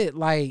about it.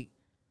 Like,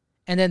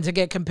 and then to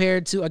get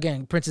compared to,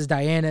 again, Princess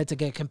Diana, to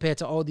get compared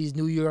to all these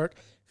New York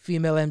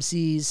female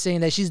MCs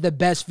saying that she's the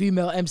best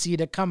female MC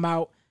to come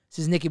out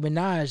since Nicki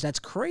Minaj, that's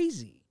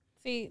crazy.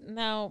 See,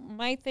 now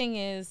my thing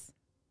is,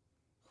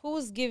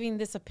 who's giving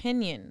this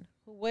opinion?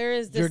 Where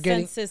is this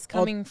census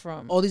coming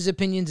from? All these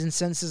opinions and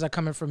senses are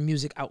coming from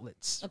music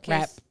outlets. Okay.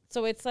 Rap,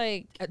 So it's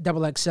like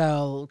Double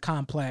XL,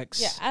 Complex.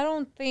 Yeah, I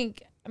don't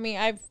think. I mean,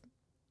 I've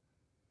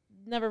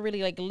never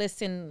really like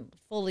listened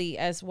fully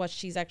as what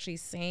she's actually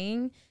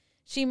saying.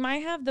 She might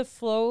have the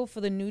flow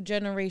for the new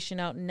generation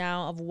out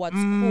now of what's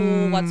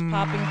cool, what's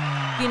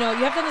popping. You know,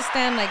 you have to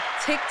understand, like,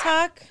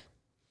 TikTok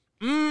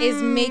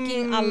is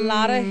making a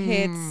lot of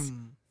hits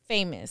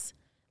famous.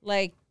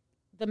 Like,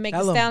 the Meg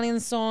Thee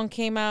Stallion song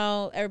came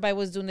out, everybody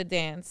was doing the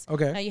dance.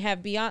 Okay. Now you have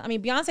Beyonce. I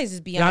mean, Beyonce's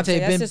just Beyonce. That's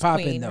been just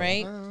popping, queen, though.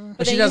 Right?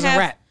 But she doesn't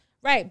rap.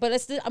 Right, but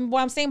it's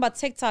what I'm saying about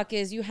TikTok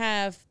is you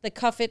have the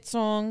Cuff It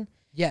song.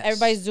 Yes.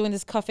 Everybody's doing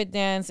this Cuff It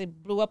dance.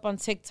 It blew up on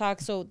TikTok.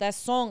 So that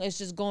song is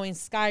just going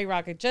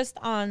skyrocket just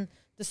on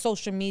the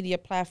social media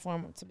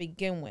platform to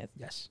begin with.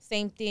 Yes.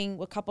 Same thing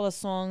with a couple of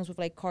songs with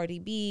like Cardi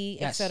B,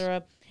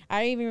 etc.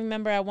 I even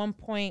remember at one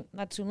point,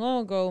 not too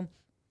long ago,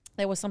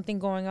 there was something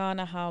going on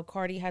how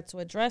Cardi had to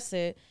address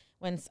it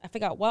when I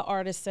forgot what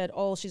artist said,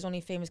 oh, she's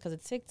only famous because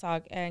of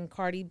TikTok. And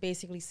Cardi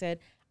basically said,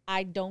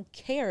 I don't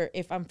care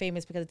if I'm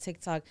famous because of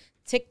TikTok.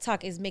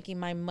 TikTok is making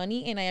my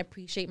money, and I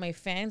appreciate my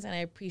fans, and I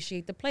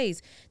appreciate the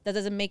plays. That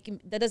doesn't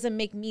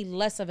make me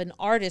less of an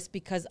artist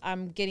because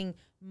I'm getting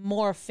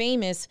more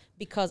famous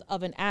because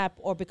of an app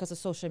or because of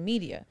social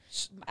media.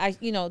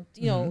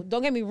 Don't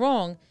get me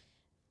wrong.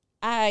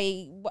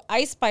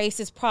 Ice Spice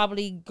is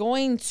probably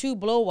going to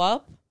blow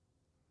up.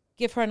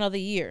 Give her another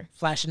year.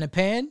 Flash in the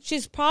pan.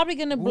 She's probably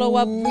going to blow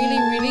up really,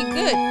 really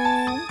good.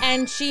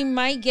 And she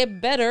might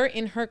get better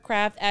in her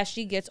craft as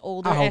she gets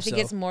older, as she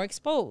gets more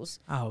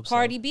exposed. I hope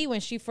Cardi B, when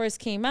she first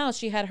came out,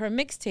 she had her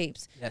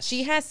mixtapes. Yes.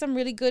 She had some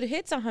really good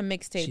hits on her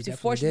mixtapes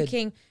before she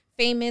became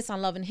famous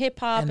on Love and Hip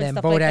Hop and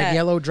stuff like that. And then Bodak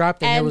Yellow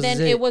dropped, and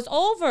then it was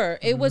over.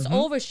 It was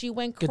over. She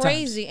went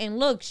crazy. And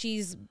look,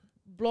 she's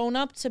blown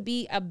up to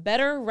be a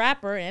better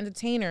rapper and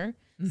entertainer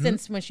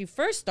since when she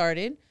first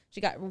started.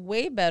 She got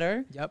way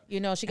better. Yep. You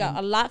know, she got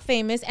a lot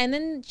famous. And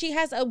then she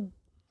has a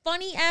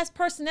funny ass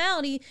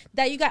personality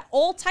that you got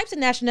all types of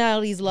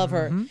nationalities love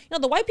her. You know,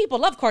 the white people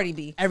love Cardi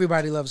B.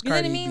 Everybody loves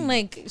Cardi B. You know what I mean?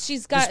 Like,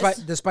 she's got...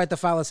 Despite the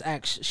foulest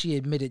acts she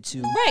admitted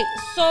to. Right.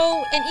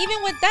 So, and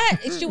even with that,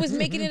 she was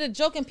making it a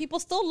joke and people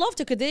still loved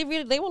her because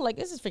they were like,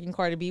 this is freaking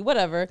Cardi B,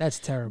 whatever. That's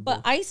terrible.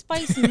 But Ice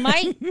Spice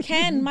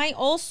might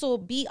also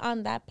be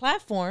on that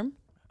platform.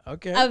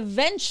 Okay.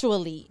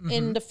 Eventually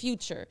in the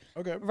future.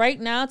 Okay.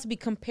 Right now, to be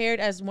compared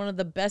as one of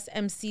the best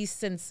MCs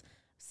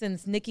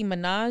since Nikki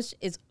Minaj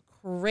is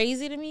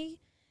crazy to me.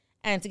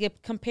 And to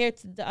get compared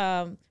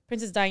to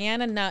Princess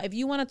Diana. Now, if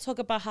you want to talk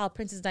about how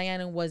Princess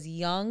Diana was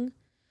young,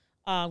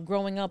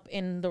 growing up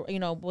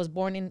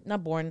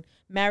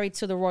married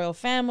to the royal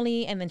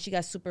family, and then she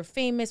got super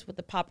famous with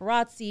the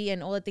paparazzi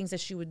and all the things that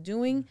she was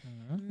doing.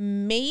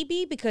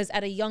 Maybe because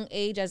at a young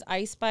age as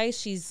Ice Spice,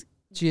 she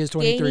is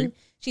 23.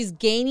 She's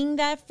gaining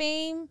that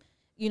fame,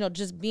 you know,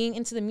 just being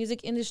into the music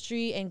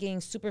industry and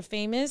getting super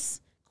famous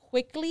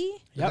quickly.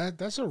 Yep.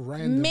 That's a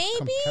random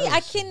Maybe comparison.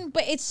 I can,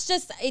 but it's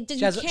just,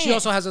 she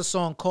also has a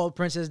song called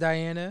Princess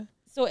Diana.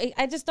 So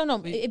I just don't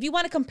know. If you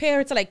want to compare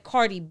her to like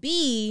Cardi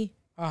B,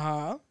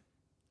 I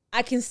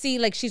can see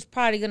like she's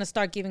probably going to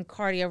start giving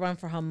Cardi a run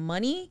for her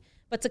money.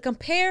 But to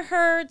compare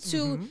her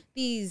to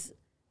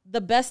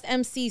the best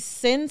MC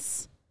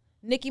since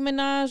Nicki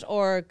Minaj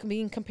or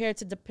being compared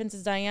to the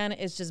Princess Diana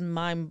is just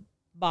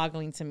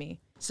mind-boggling to me.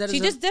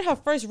 She just did her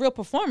first real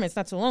performance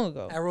not too long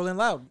ago. At Rolling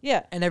Loud.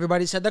 Yeah. And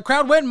everybody said the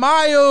crowd went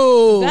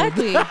mild.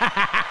 Exactly.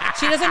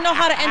 She doesn't know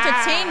how to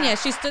entertain yet.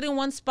 She stood in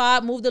one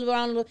spot, moved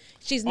around a little.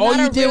 She's all not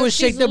you a did real, was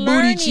shake the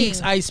learning. booty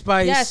cheeks, Ice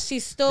Spice. Yes,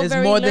 she's still There's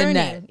very more learning.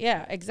 than that.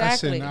 Yeah,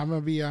 exactly. Listen, I'm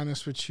going to be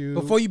honest with you.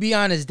 Before you be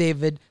honest,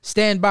 David,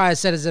 stand by,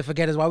 set as if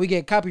forgetters, while we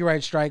get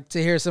copyright strike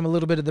to hear a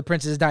little bit of the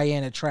Princess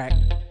Diana track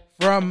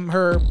from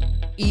her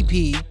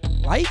EP,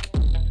 Like?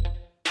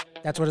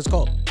 That's what it's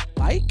called.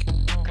 Like?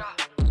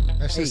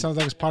 That shit sounds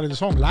like it's part of the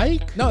song.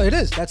 Like? No, it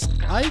is. That's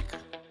Like?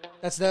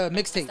 That's the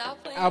mixtape,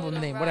 album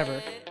name,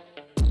 whatever.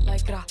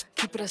 Like,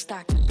 keep it a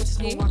stack.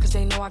 Bitches move on cause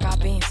they know I got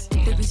bands.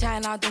 They be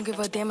chatting, I don't give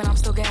a damn, and I'm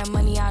still getting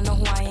money, I know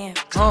who I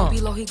am. Be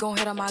low, he gon'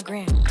 hit on my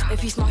gram. If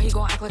he smart, he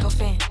gon' act like a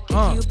fan.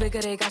 If you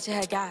bigger, they got your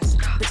head gas.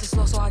 Bitches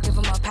slow, so I give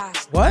him a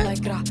pass. What?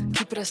 Like,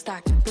 keep it a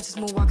stack. Bitches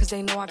move on cause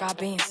they know I got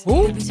bands.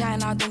 Who? They be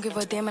chatting, I don't give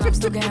a damn, and I'm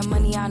still getting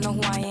money, I know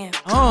who I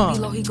am. Be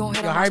low, he gon'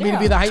 hit on my gram. You hired me to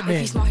be the hype man.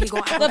 If he smart, he gon'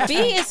 act The like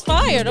beat is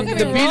fire. Don't get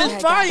me The wrong. beat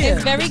is fire.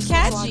 It's very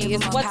catchy.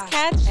 It's what's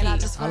catchy.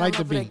 I like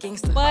the beat.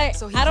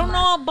 But I don't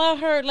know about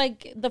her.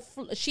 Like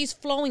she's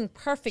flowing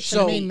perfect.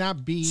 So- May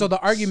not be. So the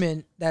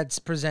argument that's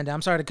presented,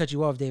 I'm sorry to cut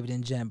you off, David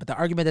and Jen, but the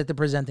argument that they're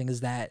presenting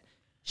is that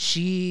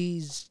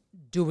she's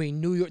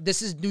doing New York.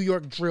 This is New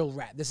York drill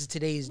rap. This is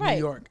today's New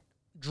York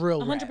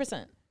drill rap.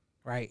 100%.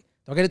 Right?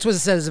 Don't get it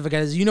twisted, says if it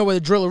gets. You know where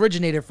the drill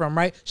originated from,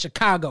 right?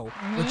 Chicago,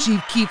 with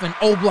Chief Keef and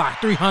O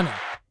Block 300.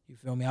 You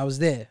feel me? I was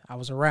there. I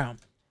was around.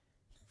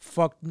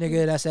 Fuck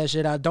nigga, that's that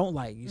shit I don't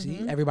like. You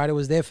see? Everybody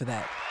was there for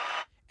that.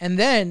 And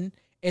then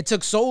it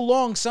took so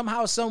long,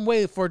 somehow, some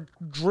way for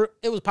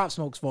it was Pop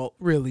Smoke's fault,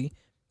 really.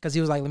 Because he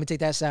was like, let me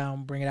take that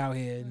sound, bring it out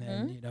here, and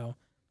then, you know,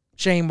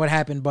 shame what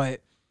happened.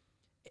 But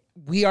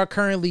we are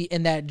currently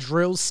in that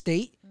drill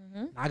state.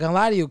 Not gonna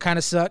lie to you, it kind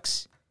of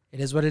sucks. It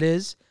is what it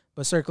is.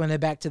 But circling it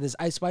back to this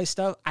Ice Spice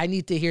stuff, I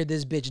need to hear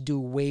this bitch do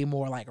way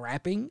more like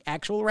rapping,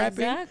 actual rapping.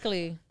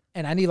 Exactly.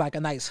 And I need like a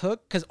nice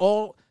hook. Because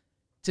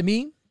to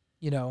me,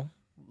 you know,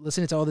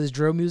 listening to all this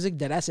drill music,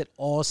 that's it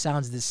all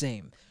sounds the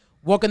same.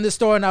 Walk in the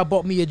store and I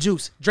bought me a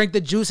juice. Drank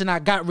the juice and I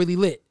got really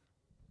lit.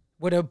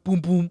 With a boom,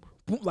 boom,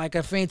 boom, like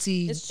a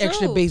fancy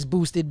extra bass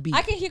boosted beat.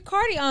 I can hear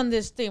Cardi on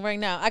this thing right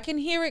now. I can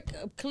hear it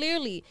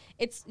clearly.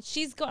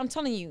 I'm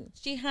telling you,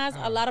 she has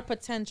a lot of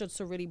potential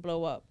to really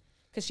blow up.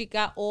 Because she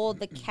got all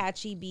the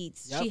catchy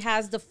beats. Yep. She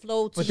has the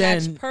flow to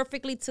match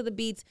perfectly to the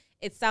beats.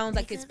 It sounds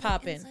like it's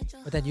popping.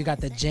 But then you got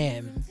the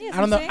jam.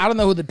 I don't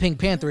know who the Pink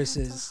Pantheress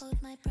is.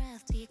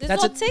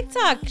 That's a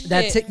TikTok shit.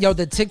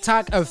 The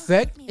TikTok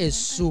effect is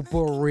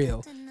super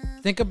real.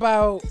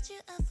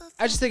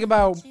 I just think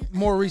about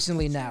more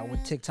recently now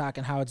with TikTok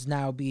and how it's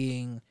now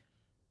being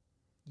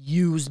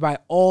used by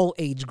all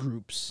age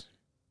groups.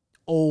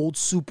 Old,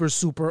 super,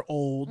 super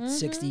old,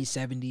 60s,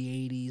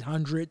 70s, 80s,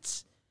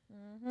 100s,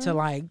 to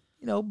like,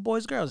 you know,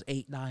 boys, girls,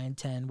 8, 9,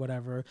 10,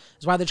 whatever.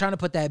 That's why they're trying to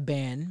put that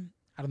ban.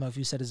 I don't know if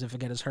you said as if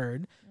forget as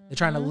heard. They're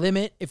trying to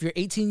limit, if you're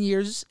 18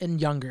 years and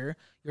younger,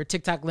 your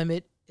TikTok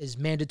limit is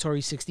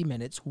mandatory 60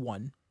 minutes,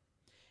 1.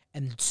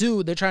 And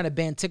 2, they're trying to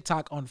ban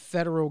TikTok on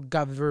federal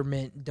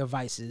government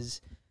devices.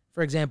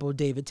 For example,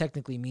 David,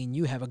 technically me and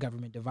you have a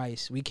government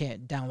device. We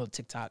can't download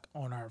TikTok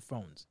on our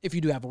phones if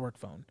you do have a work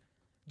phone.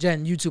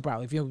 Jen, you too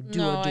probably. If you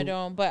do, I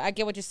don't. But I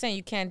get what you're saying.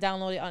 You can't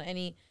download it on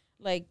any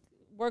like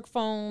work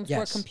phones,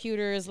 work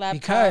computers,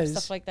 laptops,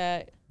 stuff like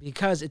that.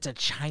 Because it's a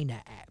China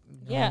app.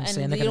 You know what I'm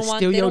saying? And they're they gonna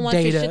steal your want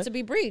data. your shit to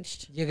be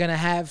breached. You're gonna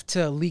have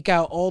to leak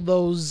out all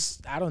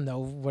those, I don't know,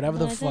 whatever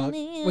the fuck.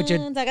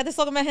 I got this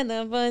song in my hand.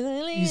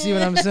 You see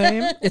what I'm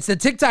saying? It's the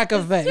TikTok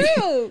effect.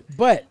 True.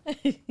 But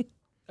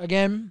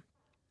again,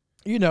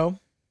 you know,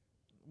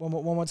 one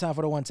more time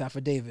for the one time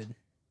for David.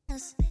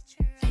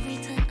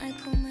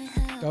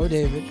 Go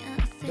David.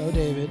 Go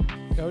David.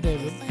 Go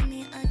David.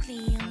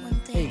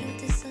 Hey.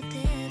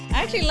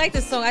 I actually like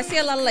this song. I see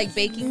a lot of like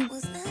baking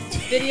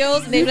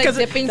videos. And they like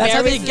dipping that's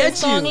how they berries in get the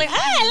song. you. Like,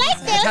 I like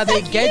this. That's how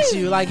they get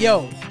you. Like,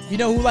 yo, you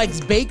know who likes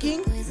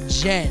baking?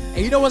 Jen.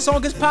 And you know what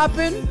song is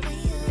popping?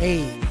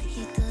 Hey.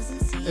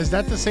 Is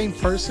that the same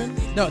person?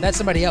 No, that's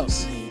somebody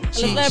else.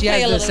 She has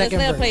the second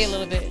verse. Let's play a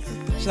little bit.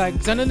 She's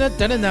like, da-na-na,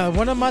 da-na-na,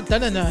 one of my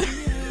da-na-na.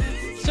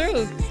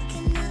 True.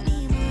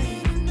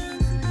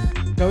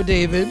 Go,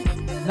 David.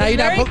 Now you're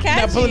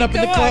not pulling up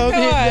in the club.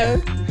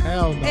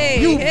 Hell no.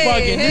 Hey, You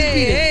bugging. This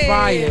beat is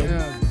fire.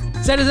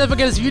 Yeah. Set us up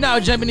against if you're now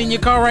jumping in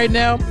your car right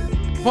now.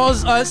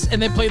 Pause us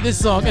and then play this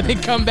song and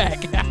then come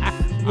back.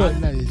 Look,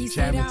 he's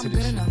jamming to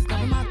this.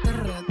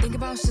 Think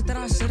about shit that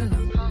I shouldn't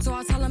know. So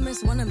I tell him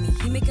it's one of me.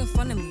 He making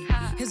fun of me.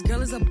 His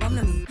girl is a bum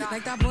to me.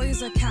 Like that boy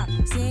is a cat.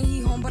 Saying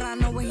he home, but I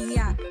know where he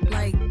at.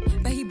 Like,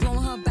 bet he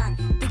blowing her back.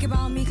 Think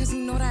about me, cause he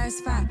know that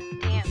it's fat.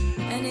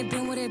 And it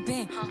been what it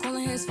been.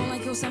 Calling his phone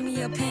like he'll send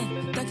me a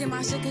pin. Ducking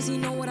my shit cause he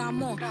know what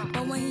I'm on.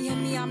 But when he hit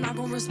me, I'm not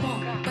gonna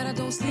respond. But I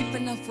don't sleep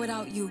enough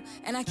without you.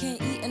 And I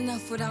can't eat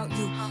enough without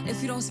you.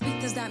 If you don't speak,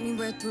 does that mean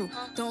we're through?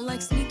 Don't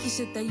like sneaky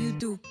shit that you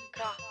do.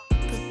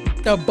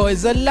 The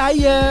boy's a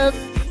liar.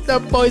 The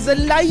boy's a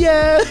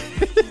liar.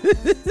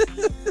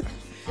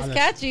 It's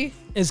catchy.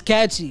 It's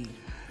catchy.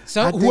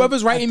 So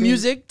whoever's writing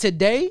music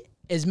today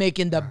is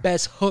making the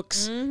best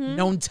hooks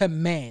known to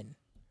man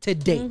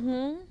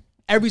today.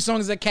 Every song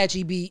is a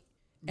catchy beat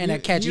and a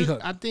catchy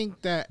hook. I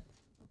think that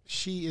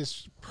she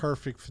is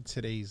perfect for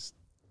today's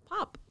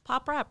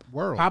pop rap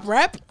world. Pop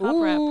rap? Pop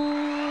rap.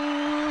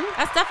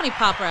 That's definitely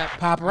pop rap.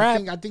 Pop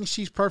rap. I think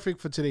she's perfect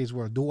for today's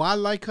world. Do I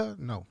like her?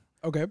 No.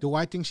 Okay. Do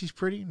I think she's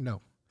pretty?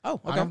 No. Oh,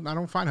 okay. I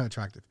don't find her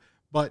attractive.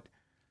 But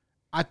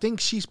I think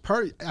she's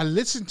I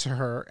listen to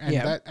her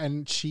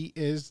and she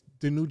is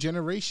the new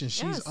generation.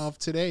 She's of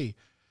today.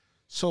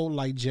 So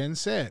like Jen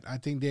said, I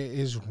think there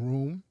is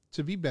room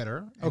to be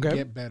better and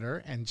get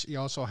better. And she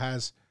also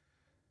has,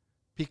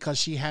 because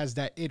she has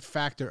that it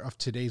factor of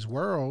today's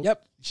world,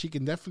 she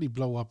can definitely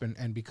blow up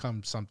and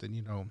become something,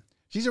 you know.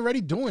 She's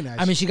already doing that.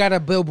 I mean, she got a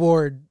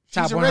Billboard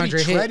top 100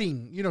 hit.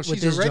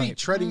 She's already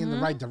treading in the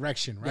right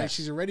direction, right? Yes.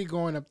 She's already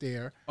going up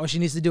there. All she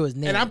needs to do is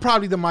nail it. And I'm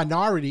probably the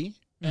minority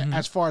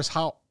as far as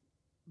how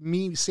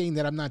me saying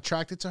that I'm not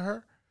attracted to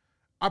her.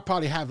 I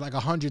probably have like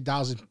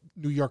 100,000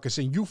 New Yorkers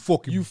saying, you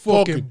fucking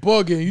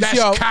bugging.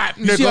 That's cat,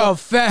 nigga. You see how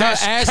fat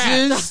her ass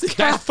is?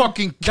 That's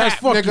fucking cat,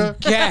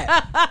 nigga.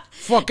 Cat.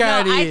 Fuck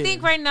out of here. I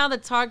think right now the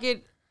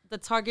target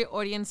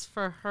audience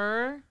for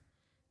her,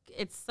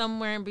 it's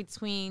somewhere in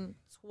between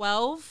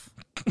 12.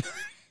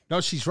 No,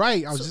 she's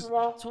right. I was just.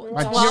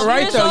 You're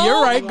right, though.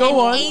 You're right. Go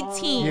on.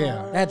 18.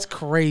 Yeah. That's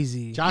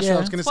crazy. Joshua, I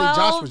was going to say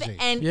Joshua's age.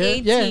 And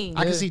 18.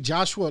 I can see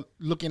Joshua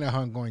looking at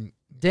her and going,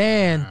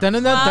 damn.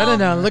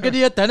 Dun-dun-dun. Look at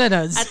your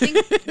dun-dun-duns. I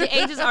think the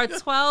ages are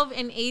 12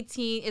 and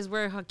 18 is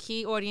where her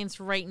key audience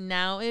right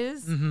now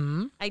is.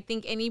 Mm-hmm. I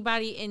think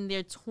anybody in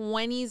their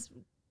 20s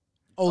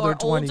older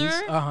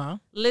 20s.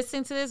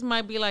 Listen to this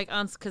might be like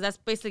us, because that's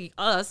basically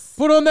us.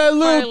 Put on that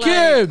Lil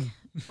Kim.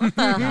 What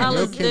the hell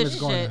is this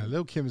shit?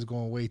 Lil Kim is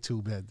going way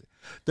too bad.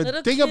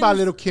 The thing about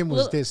Lil Kim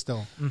was this,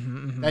 though,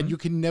 that you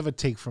can never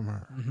take from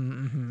her,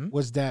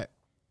 was that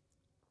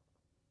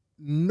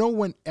no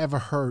one ever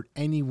heard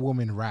any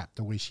woman rap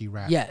the way she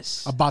rapped.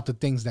 Yes. About the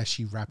things that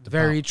she rapped about.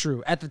 Very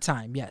true. At the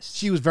time, yes.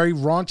 She was very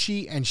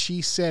raunchy, and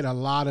she said a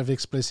lot of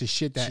explicit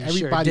shit that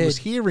everybody was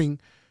hearing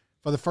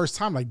for the first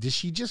time. Like, did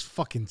she just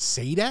fucking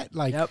say that?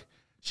 Like,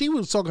 she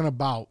was talking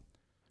about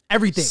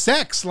everything.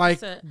 Sex,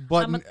 like,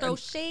 but I'ma throw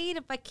shade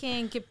if I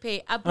can't get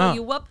paid. I blow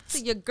you up to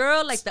your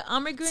girl like the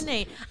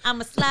grenade.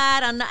 I'ma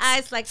slide on the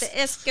ice like the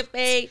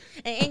escapade.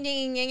 And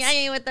I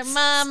ain't with the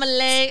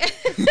marmalade.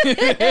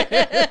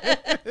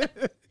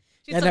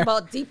 She's talking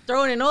about deep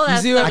throat and all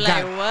that stuff.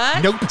 Like,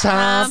 what? No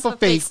time for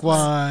fake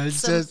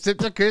ones. Just sip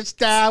the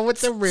crystal with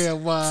the real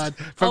one.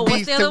 From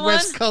East to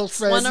West Coast.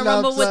 Wanna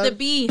rumble with the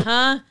B,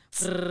 huh?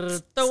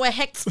 Throw a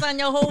hex on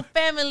your whole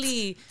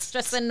family.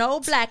 Stressing no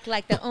black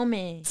like the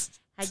omen.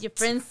 Had your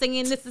friends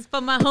singing, this is for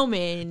my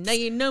homie. Now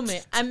you know me.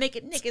 I make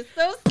it niggas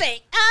so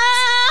sick.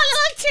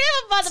 Lil Kim,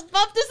 about to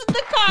bump this in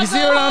the car. You see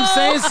what I'm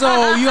saying?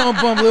 So you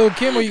gonna bump Lil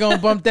Kim or you gonna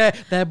bump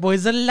that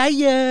boy's a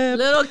liar.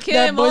 Lil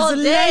Kim all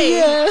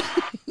day.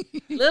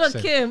 Lil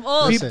Kim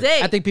all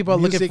day. I think people are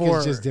looking for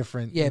is just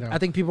different. Yeah, I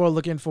think people are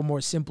looking for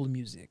more simple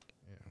music.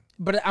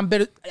 But I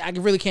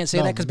really can't say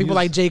that because people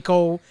like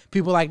J.Cole,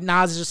 people like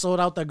Nas just sold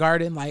out the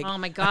Garden like oh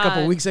my God. a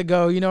couple weeks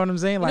ago. You know what I'm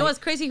saying? You know what's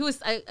crazy?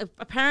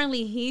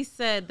 Apparently he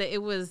said that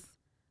it was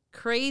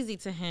crazy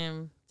to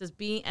him just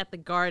being at the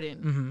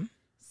Garden,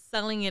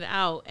 selling it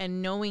out,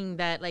 and knowing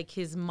that like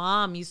his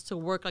mom used to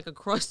work like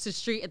across the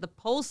street at the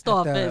post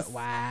office.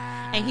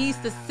 Wow. And he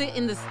used to sit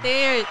in the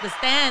stairs,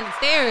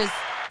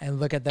 and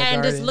look at that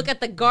and garden. just look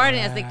at the garden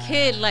as a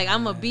kid, like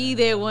I'm gonna be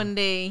there one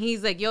day. And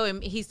he's like, yo,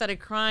 and he started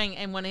crying,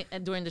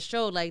 and during the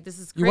show, like this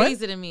is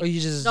crazy to me. Or you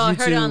just I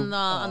heard it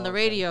on the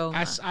radio.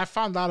 I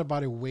found out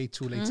about it way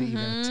too late to even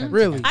attempt.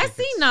 Really, I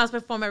seen Nas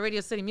perform at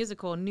Radio City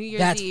Music Hall New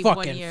Year's Eve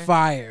fucking 1 year.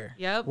 Fire.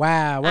 Yep.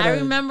 Wow. I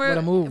remember what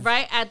a move.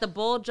 right at the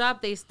ball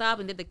drop, they stopped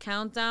and did the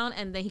countdown,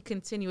 and then he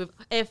continued with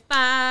 "If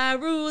I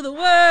Rule the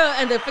World,"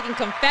 and the freaking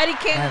confetti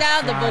came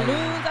down, the balloons.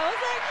 I was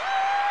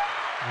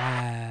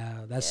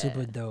like, wow, that's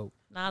super dope.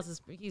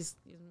 Nas he's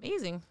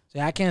amazing.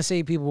 So I can't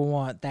say people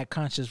want that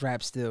conscious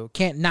rap still.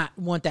 Can't not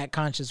want that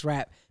conscious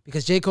rap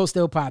because J. Cole's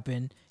still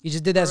popping. He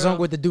just did that song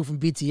with the dude from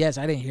BTS.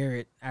 I didn't hear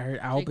it. I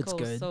hope it's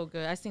good. So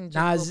good. I seen J.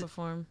 Cole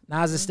perform.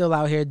 Nas is still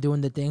out here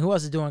doing the thing. Who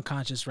else is doing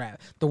conscious rap?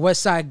 The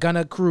West Side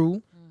Gunna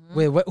crew.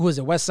 With who is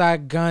it? West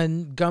Side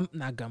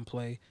not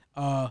Gunplay.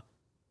 I'm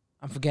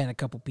forgetting a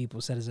couple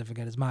people. Said as I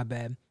forget. It's my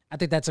bad. I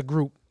think that's a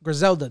group.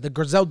 The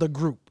Griselda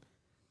group.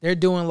 They're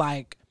doing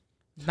like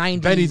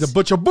 90s. Benny the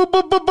Butcher. Boom,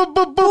 boom, boom, boom,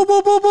 boom, boom,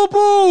 boom, boom, boom,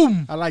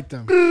 boom. I like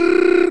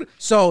them.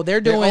 So they're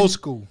doing old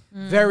school.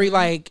 Very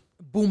like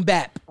boom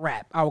bap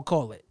rap, I would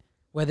call it.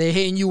 Where they're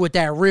hitting you with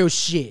that real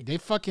shit. They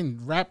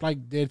fucking rap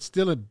like they're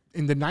still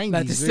in the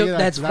 90s.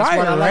 That's fire,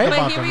 what I right? like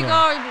But here we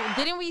go.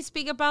 Didn't we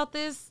speak about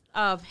this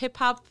of hip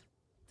hop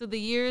through the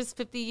years,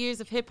 50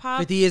 years of hip hop?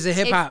 50 years of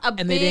hip hop,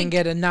 and they didn't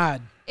get a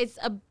nod. It's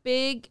a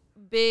big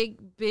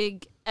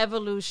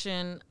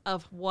evolution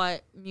of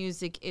what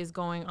music is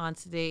going on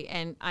today,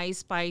 and Ice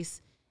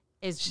Spice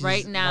is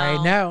right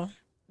now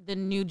the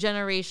new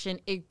generation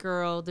it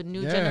girl, the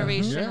new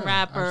generation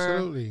rapper.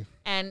 Absolutely.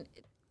 And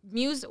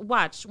music,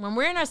 watch, when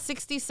we're in our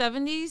 60s,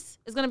 70s,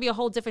 it's going to be a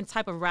whole different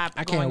type of rap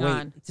going on. I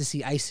can't wait to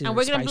see Ice. And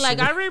we're going to be like,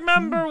 I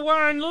remember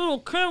when Lil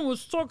Kim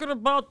was talking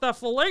about that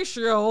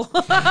fellatio.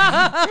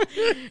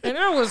 And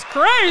it was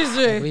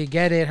crazy. We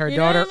get it. Her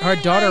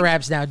daughter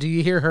raps now. Do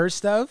you hear her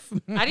stuff?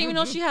 I didn't even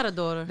know she had a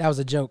daughter. That was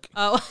a joke.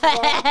 Oh.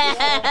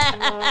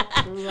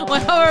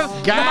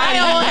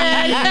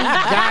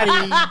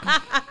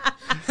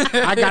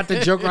 I got the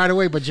joke right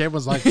away, but Jen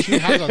was like, she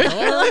has a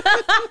daughter?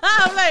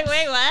 I'm like,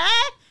 wait,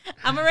 what?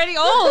 I'm already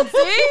old,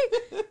 see?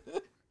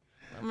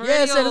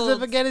 Citizens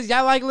Forgetters,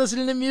 y'all like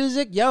listening to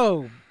music?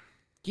 Yo,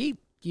 keep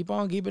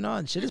on keeping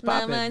on. Shit is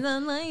popping.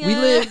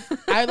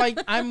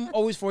 I'm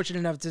always fortunate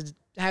enough to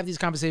have these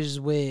conversations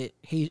with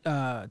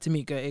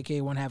Tamika,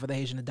 aka one half of the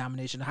Haitian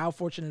Domination. How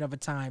fortunate of a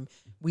time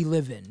we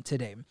live in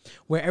today,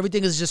 where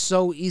everything is just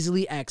so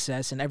easily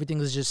accessed and everything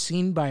is just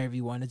seen by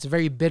everyone. It's a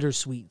very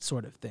bittersweet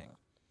sort of thing,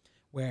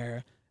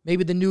 where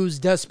maybe the news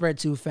does spread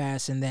too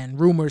fast and then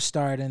rumors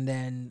start and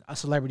then a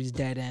celebrity's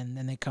dead and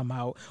then they come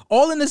out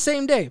all in the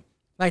same day.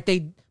 Like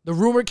the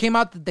rumor came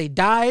out that they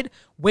died.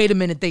 Wait a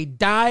minute, they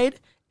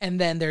died and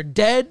then they're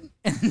dead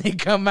and they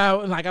come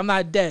out and like, I'm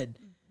not dead.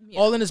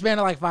 Yeah. All in the span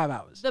of like 5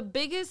 hours. The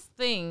biggest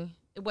thing,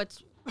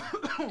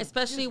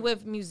 especially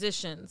with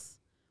musicians,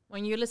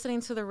 when you're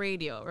listening to the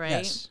radio, right?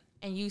 Yes.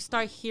 And you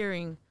start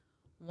hearing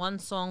one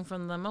song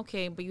from them,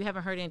 okay, but you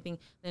haven't heard anything.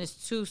 Then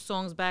it's 2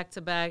 songs back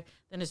to back.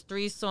 Then it's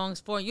 3 songs,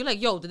 4. You're like,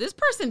 yo, did this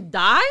person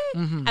die?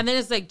 Mm-hmm. And then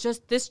it's like,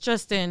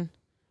 just in.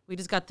 We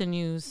just got the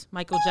news.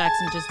 Michael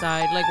Jackson just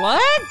died. Like,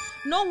 what?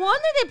 No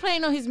wonder they're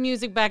playing on his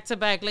music back to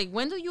back. Like,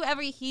 when do you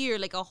ever hear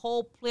like a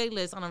whole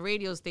playlist on a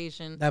radio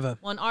station? Never.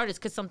 One artist,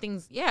 because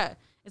something's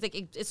it's like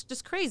it's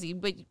just crazy.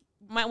 But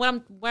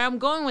where I'm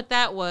going with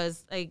that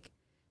was like,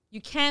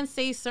 you can't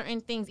say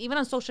certain things. Even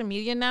on social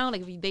media now,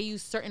 like if they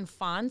use certain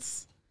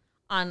fonts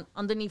on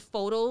underneath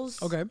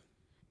photos. Okay.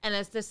 And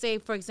let's just say,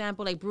 for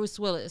example, like Bruce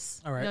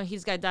Willis. All right. You know,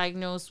 he's got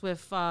diagnosed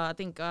with, I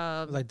think,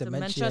 like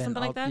dementia or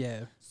something like that.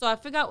 Yeah. So I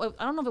figured out,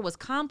 I don't know if it was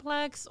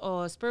Complex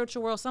or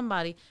Spiritual World,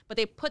 somebody, but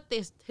they put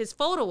his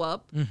photo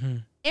up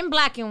in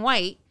black and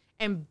white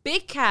and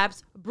big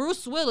caps,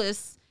 Bruce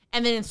Willis,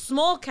 and then in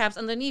small caps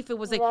underneath it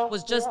was like,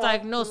 was just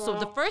diagnosed. So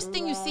the first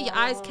thing you see, your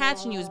eyes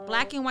catching you is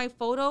black and white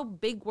photo,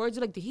 big words.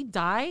 You're like, did he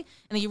die? And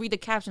then you read the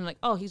caption, like,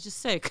 oh, he's just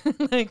sick.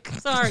 Like,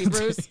 sorry,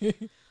 Bruce.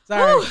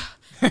 Sorry.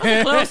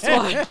 Close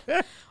one.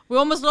 We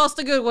almost lost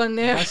a good one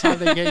there. That's how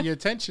they get your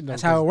attention.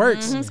 That's how it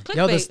works. It's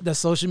Yo, clickbait. the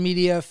social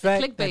media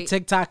effect, the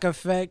TikTok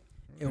effect,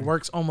 it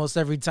works almost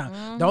every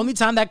time. The only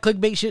time that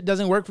clickbait shit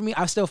doesn't work for me,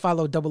 I still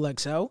follow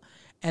XXL,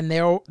 and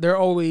they're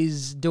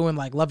always doing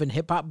like love and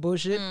hip hop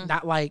bullshit,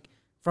 not like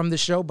from the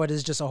show, but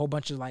it's just a whole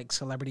bunch of like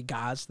celebrity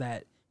gods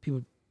that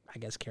people, I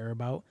guess, care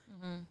about.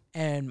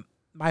 And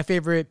my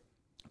favorite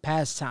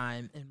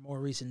pastime in more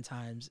recent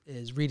times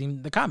is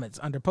reading the comments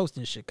under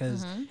posting shit,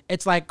 because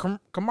it's like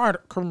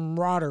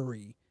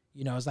camaraderie.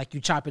 You know, it's like you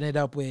chopping it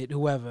up with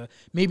whoever.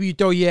 Maybe you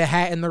throw your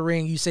hat in the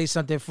ring, you say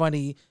something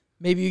funny.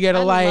 Maybe you get a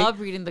like. I love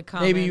reading the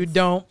comments. Maybe you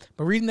don't.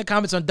 But reading the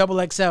comments on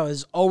XXL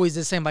is always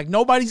the same. Like,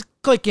 nobody's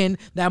clicking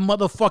that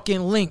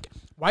motherfucking link.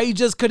 Why you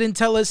just couldn't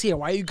tell us here?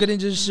 Why you couldn't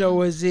just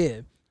show us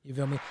here? You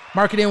feel me?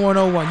 Marketing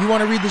 101. You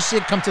want to read the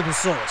shit, come to the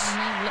source.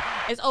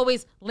 It's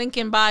always link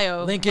in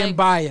bio. Link in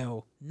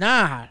bio.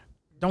 Nah.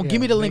 Don't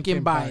give me the link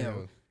in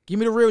bio. Give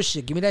me the real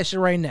shit. Give me that shit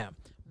right now.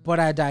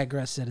 But I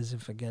digress, citizen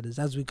forgetters.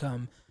 As we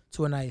come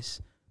to a nice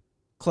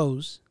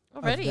close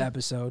already of the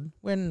episode.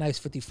 We're in a nice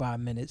 55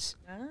 minutes.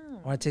 Oh.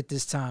 I want to take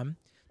this time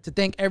to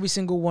thank every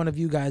single one of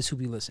you guys who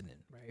be listening,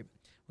 right?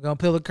 We're going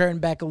to peel the curtain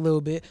back a little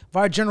bit. For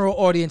our general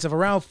audience of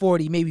around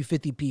 40, maybe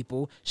 50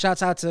 people,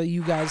 shouts out to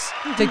you guys.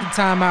 Take the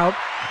time out,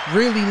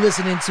 really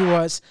listening to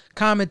us,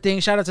 commenting.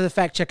 Shout out to the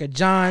fact checker,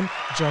 John,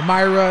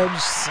 Jomira,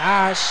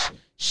 Sash,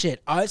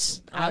 shit,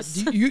 us.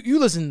 You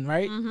listen,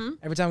 right?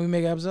 Every time we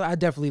make an episode, I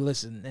definitely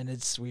listen, and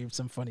we have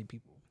some funny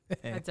people.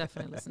 I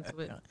definitely listen to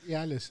it.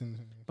 Yeah, I listen.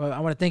 But I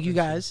want to thank you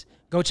guys.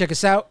 Go check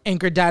us out,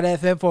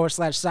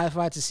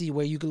 anchor.fm/sci-fi, to see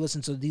where you can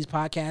listen to these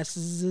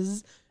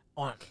podcasts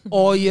on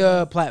all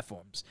your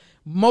platforms.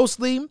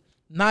 Mostly,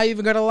 not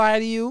even going to lie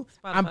to you,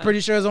 Spotify. I'm pretty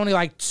sure there's only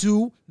like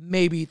 2,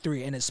 maybe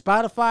 3. And it's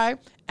Spotify,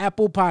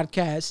 Apple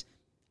Podcasts.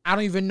 I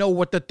don't even know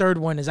what the third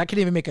one is. I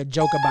can't even make a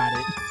joke about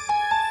it.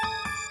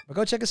 But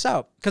go check us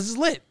out, because it's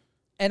lit.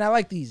 And I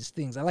like these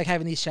things. I like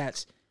having these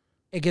chats.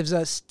 It gives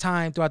us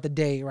time throughout the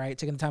day, right?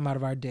 Taking the time out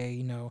of our day,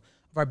 you know,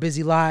 of our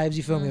busy lives,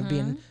 you feel me? Of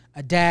being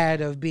a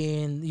dad, of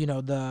being, you know,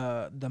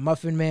 the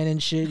muffin man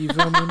and shit, you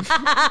feel me?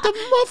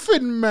 The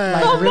muffin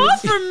man. Like, the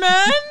muffin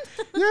man?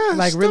 Yes,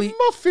 like really, the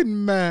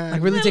muffin man.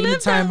 Like really taking the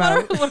time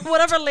out.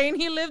 Whatever lane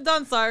he lived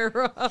on, sorry,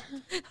 Rob. That's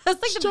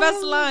like the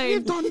best line.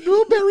 Lived on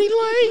Newberry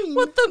Lane.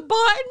 With the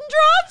button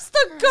drops,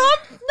 the gum,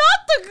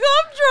 not the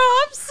gum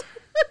drops.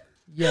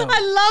 Yo. I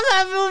love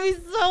that movie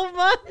so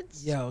much.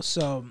 Yo,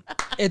 so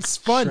it's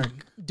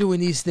fun doing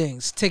these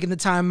things, taking the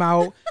time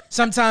out.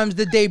 Sometimes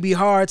the day be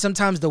hard.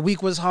 Sometimes the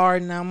week was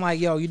hard. And I'm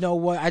like, yo, you know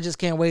what? I just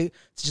can't wait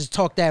to just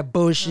talk that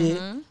bullshit.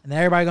 And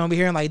everybody going to be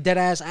hearing like, dead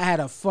ass, I had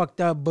a fucked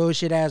up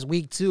bullshit ass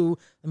week too.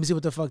 Let me see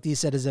what the fuck these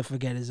setters and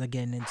forgetters are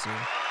getting into.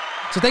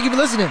 So thank you for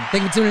listening.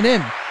 Thank you for tuning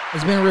in.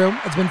 It's been real.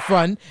 It's been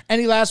fun.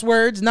 Any last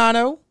words,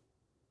 Nano?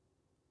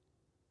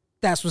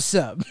 That's what's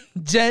up.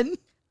 Jen?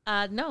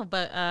 No,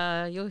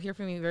 but you'll hear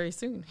from me very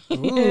soon. Or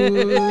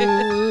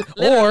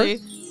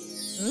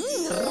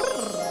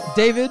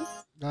David?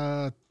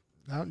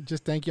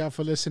 Just thank y'all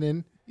for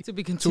listening. To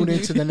be continued. Tune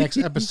in to the next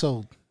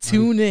episode.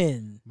 Tune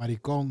in.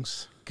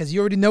 Maricongs. Because you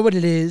already know what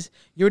it is.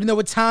 You already know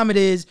what time it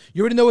is.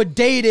 You already know what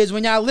day it is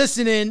when y'all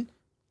listening.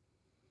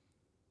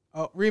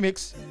 Oh,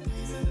 remix.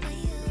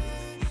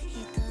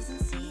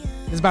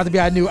 It's about to be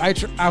our new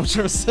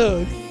outro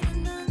soon.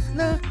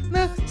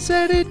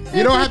 Said it.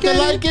 You don't have to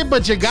like it,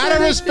 but you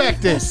gotta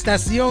respect it.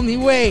 That's the only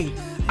way.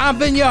 I've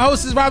been your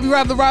host, is Robbie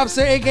Rob the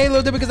Robster, aka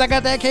Lil D because I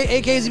got that,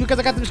 aka Z because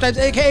I got them stripes,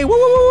 aka woo woo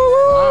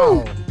woo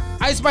woo.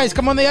 Ice Spice,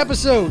 come on the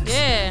episode.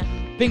 Yeah.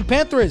 Pink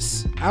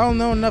Panthers. I don't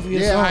know enough of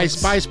your songs. Ice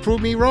Spice,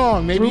 prove me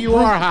wrong. Maybe you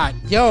are hot.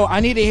 Yo, I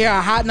need to hear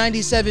a Hot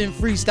 97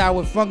 freestyle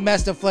with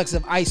Funkmaster Flex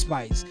of Ice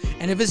Spice.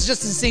 And if it's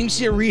just the same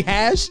shit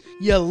rehash,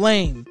 you're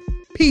lame.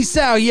 Peace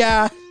out,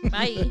 y'all.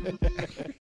 Bye.